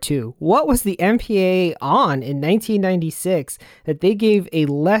added gore to. What was the MPAA on in 1996 that they gave a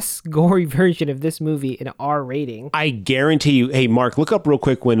less gory version of this movie an R rating? I guarantee you, hey, Mark, look up real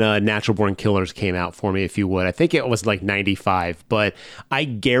quick when Natural Born Killers came out for me, if you would. I think it was like 95, but I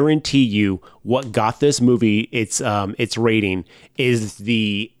guarantee you what got this movie its rating is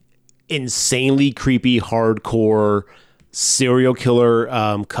the insanely creepy, hardcore serial killer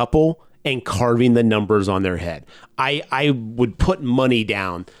couple and carving the numbers on their head. I would put money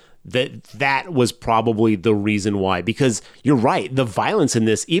down that was probably the reason why, because you're right, the violence in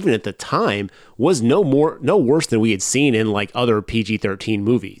this, even at the time, was no worse than we had seen in like other PG-13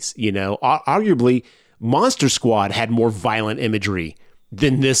 movies. Arguably, Monster Squad had more violent imagery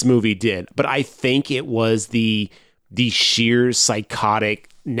than this movie did, but I think it was the sheer psychotic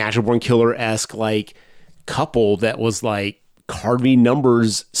Natural Born Killer-esque like couple that was like carving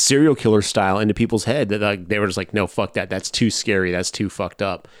numbers serial killer style into people's head that like, they were just like, no, fuck that. That's too scary. That's too fucked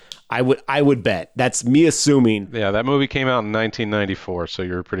up. I would bet. That's me assuming. Yeah, that movie came out in 1994, so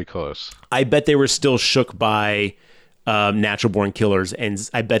you're pretty close. I bet they were still shook by Natural Born Killers, and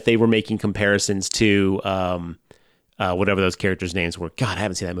I bet they were making comparisons to whatever those characters' names were. God, I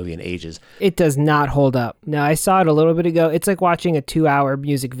haven't seen that movie in ages. It does not hold up. No, I saw it a little bit ago. It's like watching a 2-hour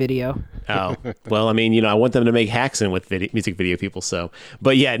music video. Oh, well, I mean, I want them to make hacks in with music video people. So,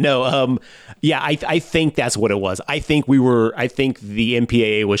 but yeah, no, I think that's what it was. I think the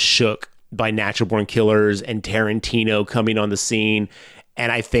MPAA was shook by Natural Born Killers and Tarantino coming on the scene.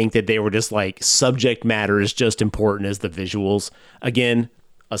 And I think that they were just like, subject matter is just important as the visuals. Again,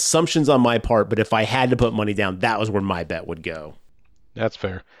 assumptions on my part, but if I had to put money down, that was where my bet would go. That's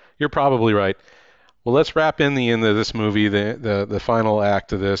fair. You're probably right. Well, let's wrap in the end of this movie, the final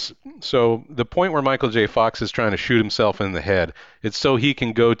act of this. So the point where Michael J. Fox is trying to shoot himself in the head, it's so he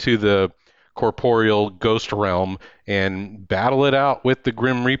can go to the corporeal ghost realm and battle it out with the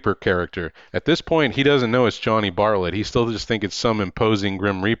Grim Reaper character. At this point, he doesn't know it's Johnny Bartlett. He still just thinks it's some imposing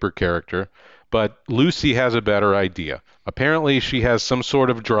Grim Reaper character. But Lucy has a better idea. Apparently, she has some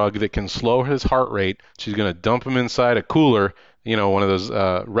sort of drug that can slow his heart rate. She's going to dump him inside a cooler, one of those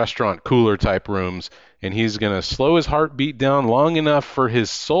restaurant cooler type rooms, and he's going to slow his heartbeat down long enough for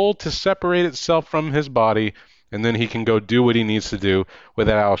his soul to separate itself from his body, and then he can go do what he needs to do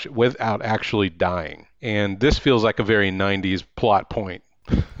without actually dying. And this feels like a very 90s plot point.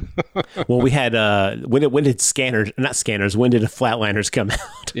 Well, we had when did Flatliners come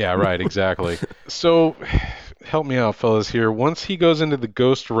out? Yeah, right, exactly. So help me out, fellas, here. Once he goes into the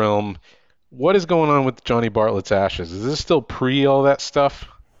ghost realm, what is going on with Johnny Bartlett's ashes? Is this still pre all that stuff?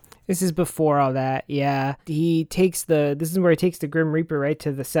 This is before all that, yeah. This is where he takes the Grim Reaper right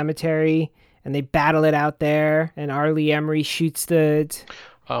to the cemetery, and they battle it out there, and R. Lee Emery shoots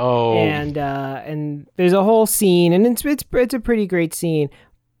Oh. And there's a whole scene, and it's a pretty great scene.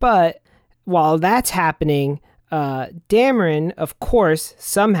 But while that's happening, Dameron, of course,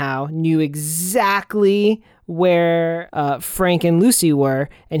 somehow knew exactly where Frank and Lucy were,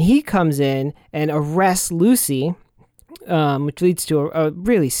 and he comes in and arrests Lucy, which leads to a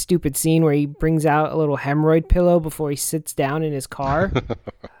really stupid scene where he brings out a little hemorrhoid pillow before he sits down in his car.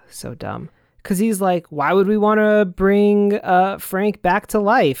 So dumb. Because he's like, why would we want to bring Frank back to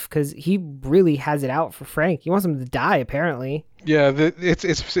life? Because he really has it out for Frank. He wants him to die, apparently. Yeah,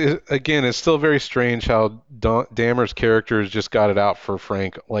 it's still very strange how Dahmer's character has just got it out for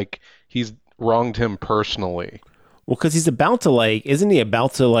Frank. Like, he's wronged him personally. Well, because he's about to, isn't he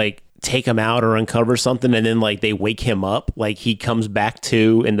about to, take him out or uncover something, and then, they wake him up? Like, he comes back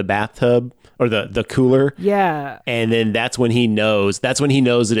to in the bathtub. Or the cooler. Yeah. And then that's when he knows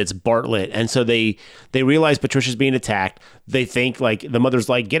that it's Bartlett. And so they realize Patricia's being attacked. They think the mother's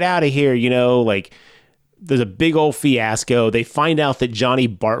like, get out of here, there's a big old fiasco. They find out that Johnny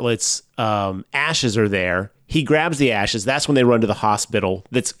Bartlett's ashes are there. He grabs the ashes. That's when they run to the hospital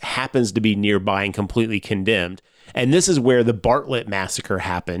that happens to be nearby and completely condemned. And this is where the Bartlett massacre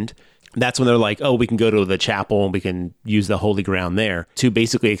happened. That's when they're like, oh, we can go to the chapel and we can use the holy ground there to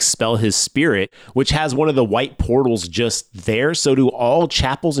basically expel his spirit, which has one of the white portals just there. So do all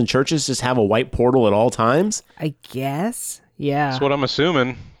chapels and churches just have a white portal at all times? I guess. Yeah. That's what I'm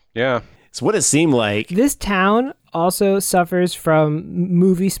assuming. Yeah. It's what it seemed like. This town also suffers from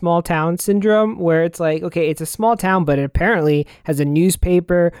movie small town syndrome, where it's like, okay, it's a small town, but it apparently has a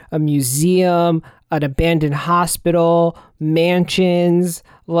newspaper, a museum, an abandoned hospital, mansions.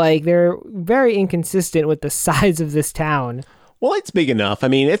 They're very inconsistent with the size of this town. Well, it's big enough. I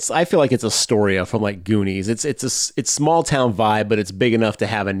mean, I feel like it's Astoria from Goonies. It's small town vibe, but it's big enough to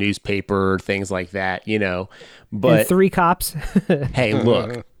have a newspaper, things like that, But and 3 cops. Hey,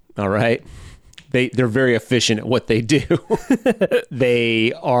 look, all right. They're very efficient at what they do.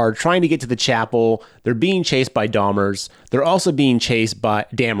 They are trying to get to the chapel. They're being chased by Dahmers. They're also being chased by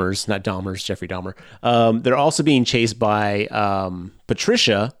Dammers, not Dahmers, Jeffrey Dahmer. They're also being chased by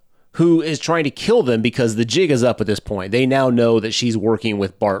Patricia, who is trying to kill them because the jig is up at this point. They now know that she's working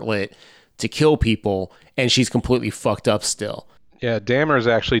with Bartlett to kill people, and she's completely fucked up still. Yeah, Dammers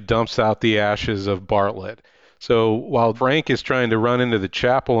actually dumps out the ashes of Bartlett. So while Frank is trying to run into the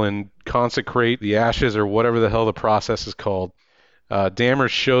chapel and consecrate the ashes or whatever the hell the process is called, Dammers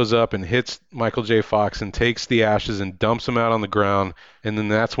shows up and hits Michael J. Fox and takes the ashes and dumps them out on the ground. And then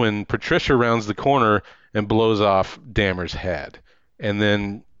that's when Patricia rounds the corner and blows off Dammers' head. And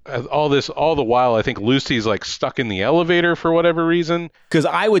then all the while, I think Lucy's stuck in the elevator for whatever reason. Because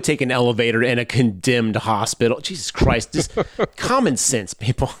I would take an elevator in a condemned hospital. Jesus Christ, just common sense,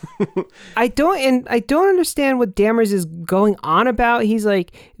 people. I don't understand what Dammers is going on about. He's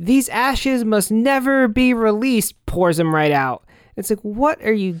like, these ashes must never be released. Pours them right out. It's like, what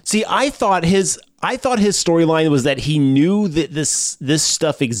are you? See, I thought his storyline was that he knew that this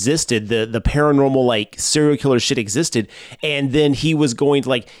stuff existed, the paranormal serial killer shit existed, and then he was going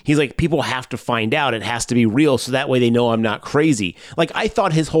to he's like, people have to find out, it has to be real, so that way they know I'm not crazy. I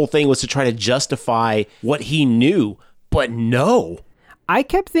thought his whole thing was to try to justify what he knew, but no. I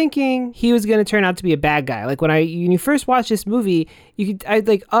kept thinking he was going to turn out to be a bad guy. When you first watched this movie,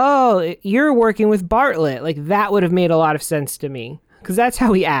 oh, you're working with Bartlett. That would have made a lot of sense to me. Because that's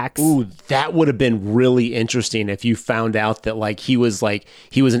how he acts. Ooh, that would have been really interesting if you found out that he was an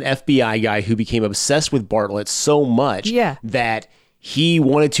FBI guy who became obsessed with Bartlett so much that he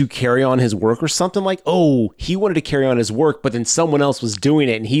wanted to carry on his work or something. He wanted to carry on his work, but then someone else was doing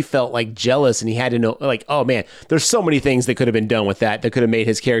it and he felt jealous and he had to know, oh man, there's so many things that could have been done with that could have made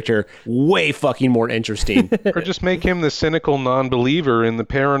his character way fucking more interesting. Or just make him the cynical non-believer in the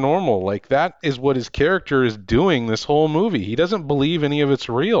paranormal. That is what his character is doing this whole movie. He doesn't believe any of it's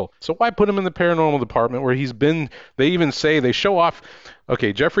real. So why put him in the paranormal department where they show off,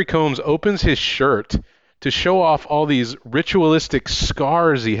 okay, Jeffrey Combs opens his shirt to show off all these ritualistic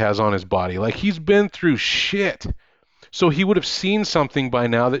scars he has on his body. He's been through shit. So he would have seen something by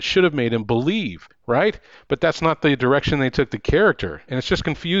now that should have made him believe, right? But that's not the direction they took the character, and it's just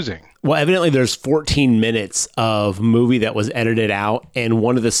confusing. Well, evidently there's 14 minutes of movie that was edited out, and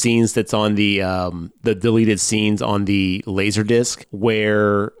one of the scenes that's on the deleted scenes on the Laserdisc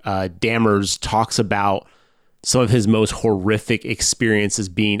where Dammers talks about some of his most horrific experiences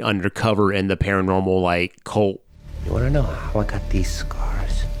being undercover in the paranormal cult. You want to know how I got these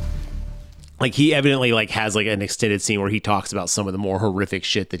scars? He evidently has an extended scene where he talks about some of the more horrific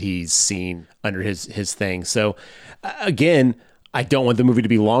shit that he's seen under his thing. So again, I don't want the movie to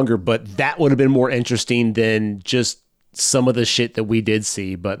be longer, but that would have been more interesting than just some of the shit that we did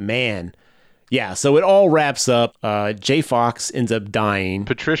see. But man, Yeah, so it all wraps up. Jay Fox ends up dying.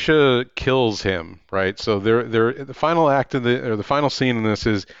 Patricia kills him, right? So the final act of the final scene in this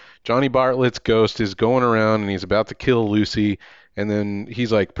is Johnny Bartlett's ghost is going around and he's about to kill Lucy, and then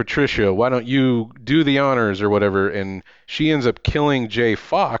he's like, Patricia, why don't you do the honors or whatever? And she ends up killing Jay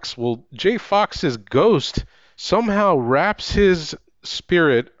Fox. Well, Jay Fox's ghost somehow wraps his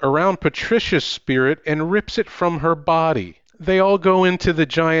spirit around Patricia's spirit and rips it from her body. They all go into the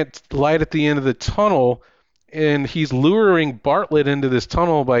giant light at the end of the tunnel, and he's luring Bartlett into this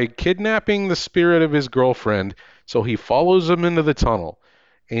tunnel by kidnapping the spirit of his girlfriend. So he follows him into the tunnel,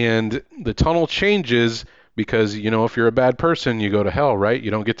 and the tunnel changes because, you know, if you're a bad person, you go to hell, right? You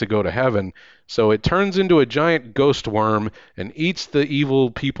don't get to go to heaven. So it turns into a giant ghost worm and eats the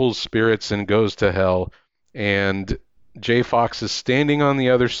evil people's spirits and goes to hell. And Jay Fox is standing on the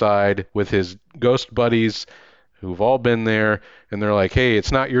other side with his ghost buddies who've all been there, and they're like, hey,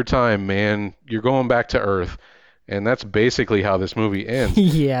 it's not your time, man. You're going back to Earth. And that's basically how this movie ends.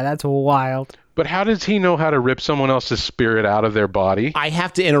 Yeah, that's wild. But how does he know how to rip someone else's spirit out of their body? I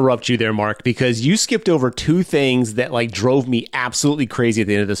have to interrupt you there, Mark, because you skipped over two things that like drove me absolutely crazy at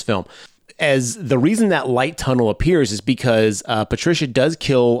the end of this film. As the reason that light tunnel appears is because Patricia does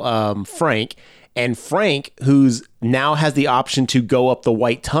kill Frank, and Frank, who's now has the option to go up the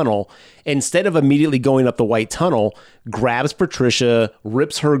white tunnel, instead of immediately going up the white tunnel, grabs Patricia,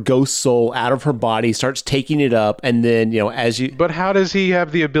 rips her ghost soul out of her body, starts taking it up, and then, you know, as you... But how does he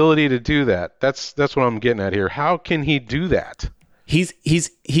have the ability to do that? That's what I'm getting at here. How can he do that?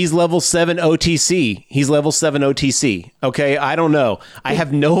 He's level 7 OTC. He's level 7 OTC. Okay, I don't know. I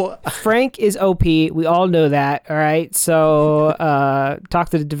have no... Frank is OP. We all know that, all right? So talk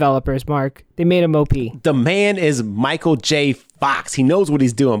to the developers, Mark. They made him OP. The man is Michael J. Fox. He knows what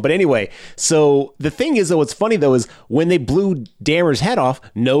he's doing. But anyway, so the thing is, though, what's funny, though, is when they blew Dammer's head off,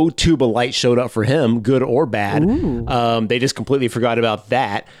 no tube of light showed up for him, good or bad. They just completely forgot about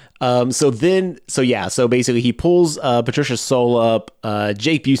that. So basically he pulls Patricia's soul up.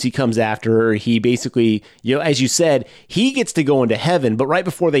 Jake Busey comes after her. He basically, you know, as you said, he gets to go into heaven, but right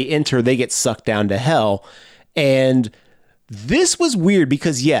before they enter, they get sucked down to hell. And this was weird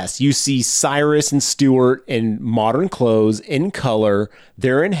because, yes, you see Cyrus and Stuart in modern clothes, in color.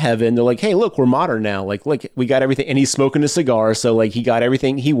 They're in heaven. They're like, hey, look, we're modern now. Like, look, we got everything. And he's smoking a cigar, so, like, he got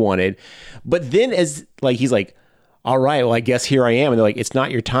everything he wanted. But then as, like, he's like, all right, well, I guess here I am. And they're like, it's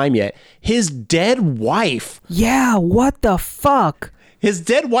not your time yet. His dead wife. Yeah, what the fuck? His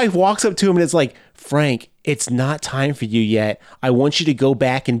dead wife walks up to him and is like, Frank, it's not time for you yet. I want you to go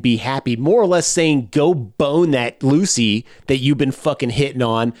back and be happy. More or less saying, go bone that Lucy that you've been fucking hitting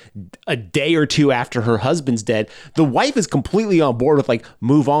on a day or two after her husband's dead. The wife is completely on board with like,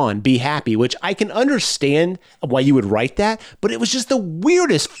 move on, be happy, which I can understand why you would write that. But it was just the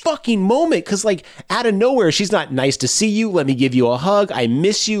weirdest fucking moment because like out of nowhere, she's not nice to see you. Let me give you a hug. I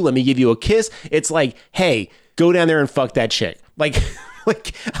miss you. Let me give you a kiss. It's like, hey, go down there and fuck that chick. Like...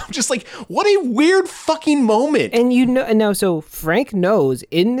 Like, I'm just like, what a weird fucking moment. And you know, no, so Frank knows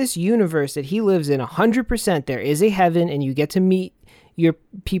in this universe that he lives in 100%, there is a heaven and you get to meet your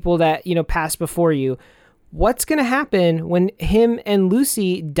people that, you know, pass before you. What's going to happen when him and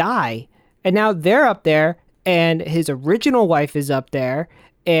Lucy die? And now they're up there and his original wife is up there.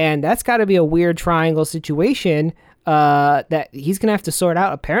 And that's got to be a weird triangle situation that he's going to have to sort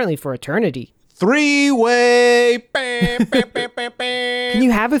out apparently for eternity. Three-way. Can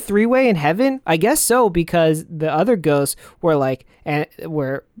you have a three-way in heaven? I guess so, because the other ghosts were like,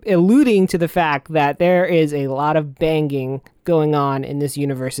 were alluding to the fact that there is a lot of banging going on in this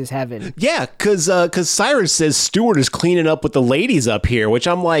universe's heaven. Yeah, because Cyrus says Stuart is cleaning up with the ladies up here, which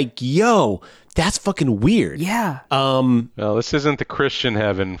I'm like, yo, that's fucking weird. Yeah. Well, this isn't the Christian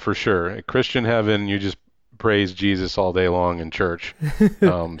heaven for sure. At Christian heaven, you just praise Jesus all day long in church.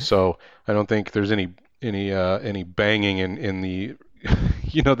 So I don't think there's any banging in the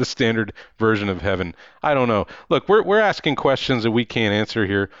you know, the standard version of heaven. I don't know. Look, we're asking questions that we can't answer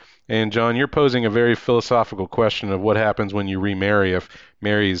here. And John, you're posing a very philosophical question of what happens when you remarry. If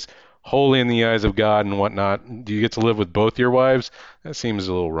Mary's holy in the eyes of God and whatnot, do you get to live with both your wives? That seems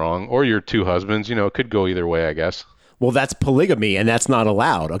a little wrong. Or your two husbands. You know, it could go either way, I guess. Well, that's polygamy, and that's not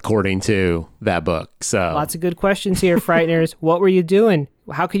allowed, according to that book. So lots of good questions here, Frighteners. What were you doing?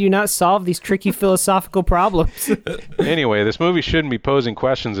 How could you not solve these tricky philosophical problems? Anyway, this movie shouldn't be posing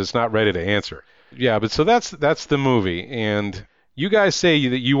questions it's not ready to answer. Yeah, but so that's the movie. And you guys say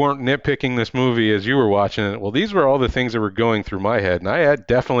that you weren't nitpicking this movie as you were watching it. Well, these were all the things that were going through my head, and I had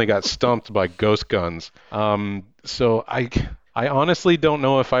definitely got stumped by ghost guns. So I honestly don't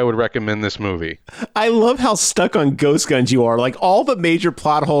know if I would recommend this movie. I love how stuck on ghost guns you are. Like, all the major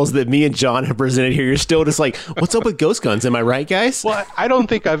plot holes that me and John have presented here, you're still just like, what's up with ghost guns? Am I right, guys? Well, I don't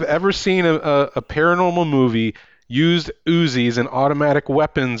think I've ever seen a paranormal movie use Uzis and automatic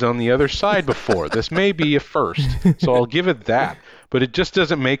weapons on the other side before. This may be a first, so I'll give it that. But it just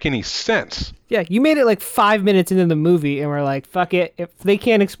doesn't make any sense. Yeah, you made it like 5 minutes into the movie, and we're like, fuck it. If they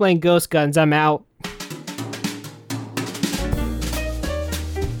can't explain ghost guns, I'm out.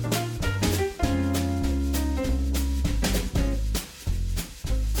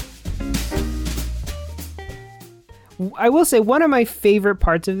 I will say one of my favorite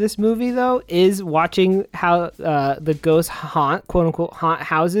parts of this movie, though, is watching how the ghosts haunt, quote unquote, haunt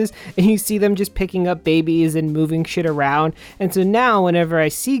houses, and you see them just picking up babies and moving shit around. And so now, whenever I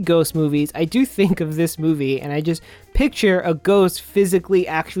see ghost movies, I do think of this movie, and I just picture a ghost physically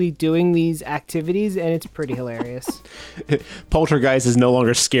actually doing these activities, and it's pretty hilarious. Poltergeist is no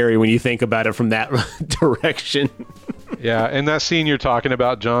longer scary when you think about it from that direction. Yeah, and that scene you're talking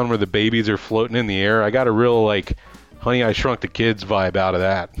about, John, where the babies are floating in the air, I got a real, like, Honey, I Shrunk the Kids vibe out of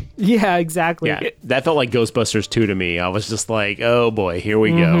that. Yeah, exactly. Yeah, that felt like Ghostbusters 2 to me. I was just like, oh boy, here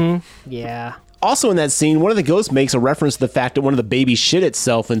we go. Yeah. Also in that scene, one of the ghosts makes a reference to the fact that one of the babies shit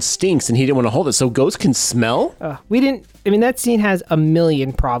itself and stinks, and he didn't want to hold it. So ghosts can smell? That scene has a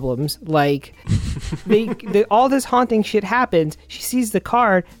million problems. Like, all this haunting shit happens. She sees the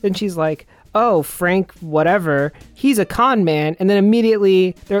card, then she's like, oh, Frank, whatever, he's a con man. And then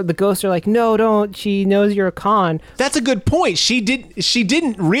immediately the ghosts are like, no, don't. She knows you're a con. That's a good point. She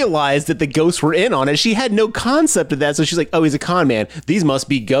didn't realize that the ghosts were in on it. She had no concept of that. So she's like, oh, he's a con man. These must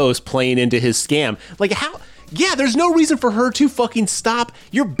be ghosts playing into his scam. Like, how? Yeah, there's no reason for her to fucking stop.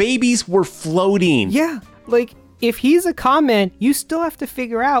 Your babies were floating. Yeah, like, if he's a con man, you still have to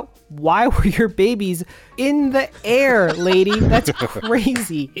figure out why were your babies in the air, lady. That's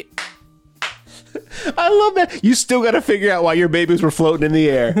crazy. I love that. You still got to figure out why your babies were floating in the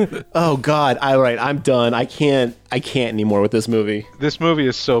air. Oh God! All right, I'm done. I can't anymore with this movie. This movie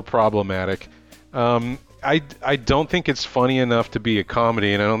is so problematic. I don't think it's funny enough to be a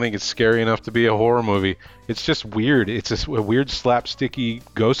comedy, and I don't think it's scary enough to be a horror movie. It's just weird. It's a weird slapsticky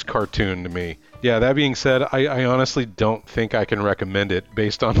ghost cartoon to me. Yeah, that being said, I honestly don't think I can recommend it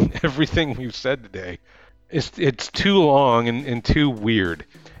based on everything we've said today. It's too long and too weird.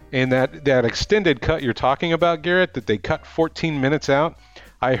 And that extended cut you're talking about, Garrett, that they cut 14 minutes out,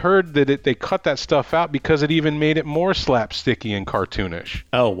 I heard that they cut that stuff out because it even made it more slapsticky and cartoonish.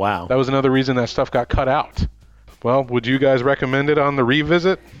 Oh, wow. That was another reason that stuff got cut out. Well, would you guys recommend it on the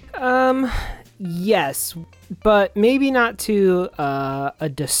revisit? Yes, but maybe not to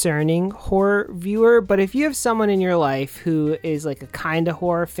a discerning horror viewer. But if you have someone in your life who is like a kind of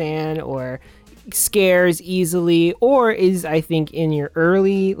horror fan or scares easily, or is, I think, in your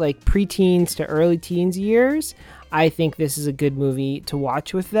early, like, preteens to early teens years, I think this is a good movie to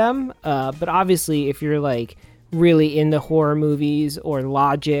watch with them. But obviously, if you're, like, really into horror movies or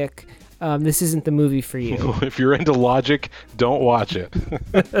logic, this isn't the movie for you. If you're into logic, don't watch it.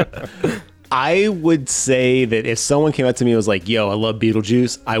 I would say that if someone came up to me and was like, yo, I love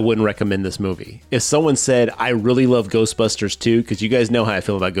Beetlejuice, I wouldn't recommend this movie. If someone said, I really love Ghostbusters 2, because you guys know how I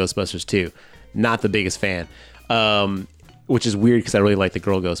feel about Ghostbusters 2, not the biggest fan, which is weird because I really like the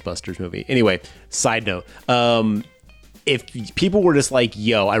Girl Ghostbusters movie. Anyway, side note, if people were just like,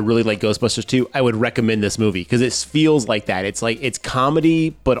 yo, I really like Ghostbusters 2, I would recommend this movie because it feels like that. It's like, it's comedy,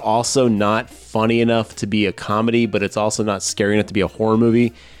 but also not funny enough to be a comedy, but it's also not scary enough to be a horror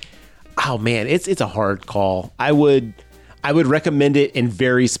movie. Oh man, it's a hard call. I would recommend it in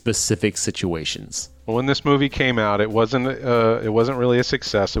very specific situations. When this movie came out, it wasn't really a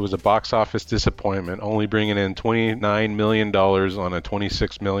success. It was a box office disappointment, only bringing in $29 million on a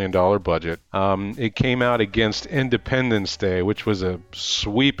 $26 million budget. It came out against Independence Day, which was a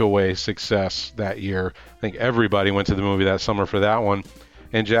sweep-away success that year. I think everybody went to the movie that summer for that one.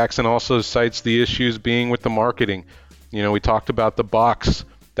 And Jackson also cites the issues being with the marketing. You know, we talked about the box,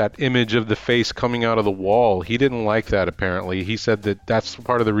 that image of the face coming out of the wall. He didn't like that, apparently. He said that that's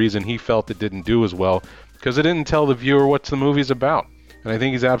part of the reason he felt it didn't do as well, because it didn't tell the viewer what the movie's about. And I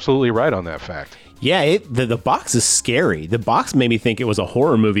think he's absolutely right on that fact. Yeah, the box is scary. The box made me think it was a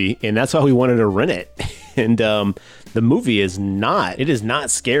horror movie, and that's why we wanted to rent it. And the movie is not. It is not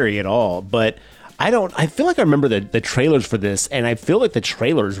scary at all. But I feel like I remember the trailers for this, and I feel like the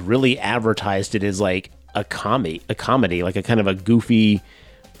trailers really advertised it as like a comedy, like a kind of a goofy,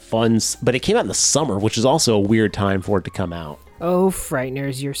 fun, but it came out in the summer, which is also a weird time for it to come out. Oh,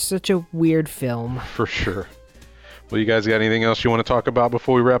 Frighteners, you're such a weird film. For sure. Well, you guys got anything else you want to talk about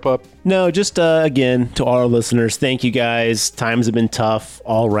before we wrap up? No, just again, to all our listeners, thank you guys. Times have been tough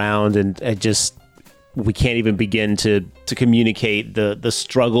all around, and we can't even begin to communicate the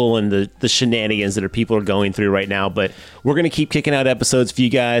struggle and the shenanigans that people are going through right now. But we're going to keep kicking out episodes for you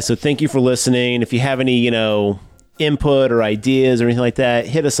guys. So thank you for listening. If you have any, input or ideas or anything like that,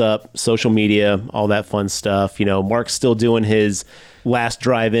 hit us up, social media, all that fun stuff. Mark's still doing his last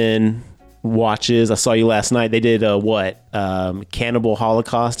drive-in watches. I saw you last night. They did Cannibal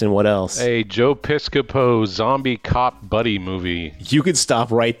Holocaust and what else? A Joe Piscopo zombie cop buddy movie. You could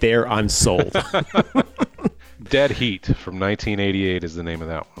stop right there. I'm sold. Dead Heat from 1988 is the name of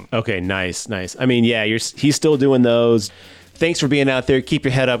that one. Okay, nice. I mean, yeah, he's still doing those. Thanks for being out there. Keep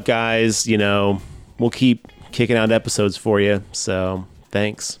your head up, guys. We'll keep kicking out episodes for you. So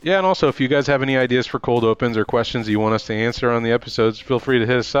thanks. Yeah, and also if you guys have any ideas for cold opens or questions you want us to answer on the episodes, feel free to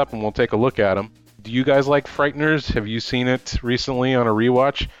hit us up and we'll take a look at them. Do you guys like Frighteners? Have you seen it recently on a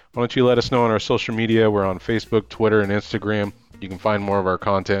rewatch? Why don't you let us know on our social media? We're on Facebook, Twitter, and Instagram. You can find more of our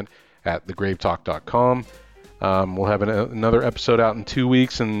content at thegravetalk.com. We'll have another episode out in 2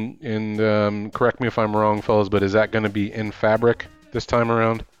 weeks, and correct me if I'm wrong, fellas, but is that going to be in fabric this time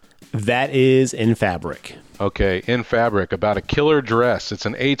around? That is in fabric. Okay, In Fabric, about a killer dress. It's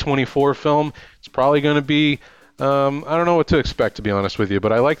an A24 film. It's probably going to be, I don't know what to expect, to be honest with you,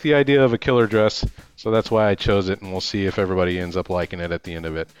 but I like the idea of a killer dress, so that's why I chose it, and we'll see if everybody ends up liking it at the end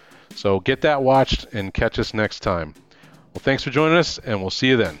of it. So get that watched and catch us next time. Well, thanks for joining us, and we'll see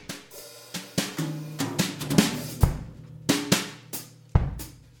you then.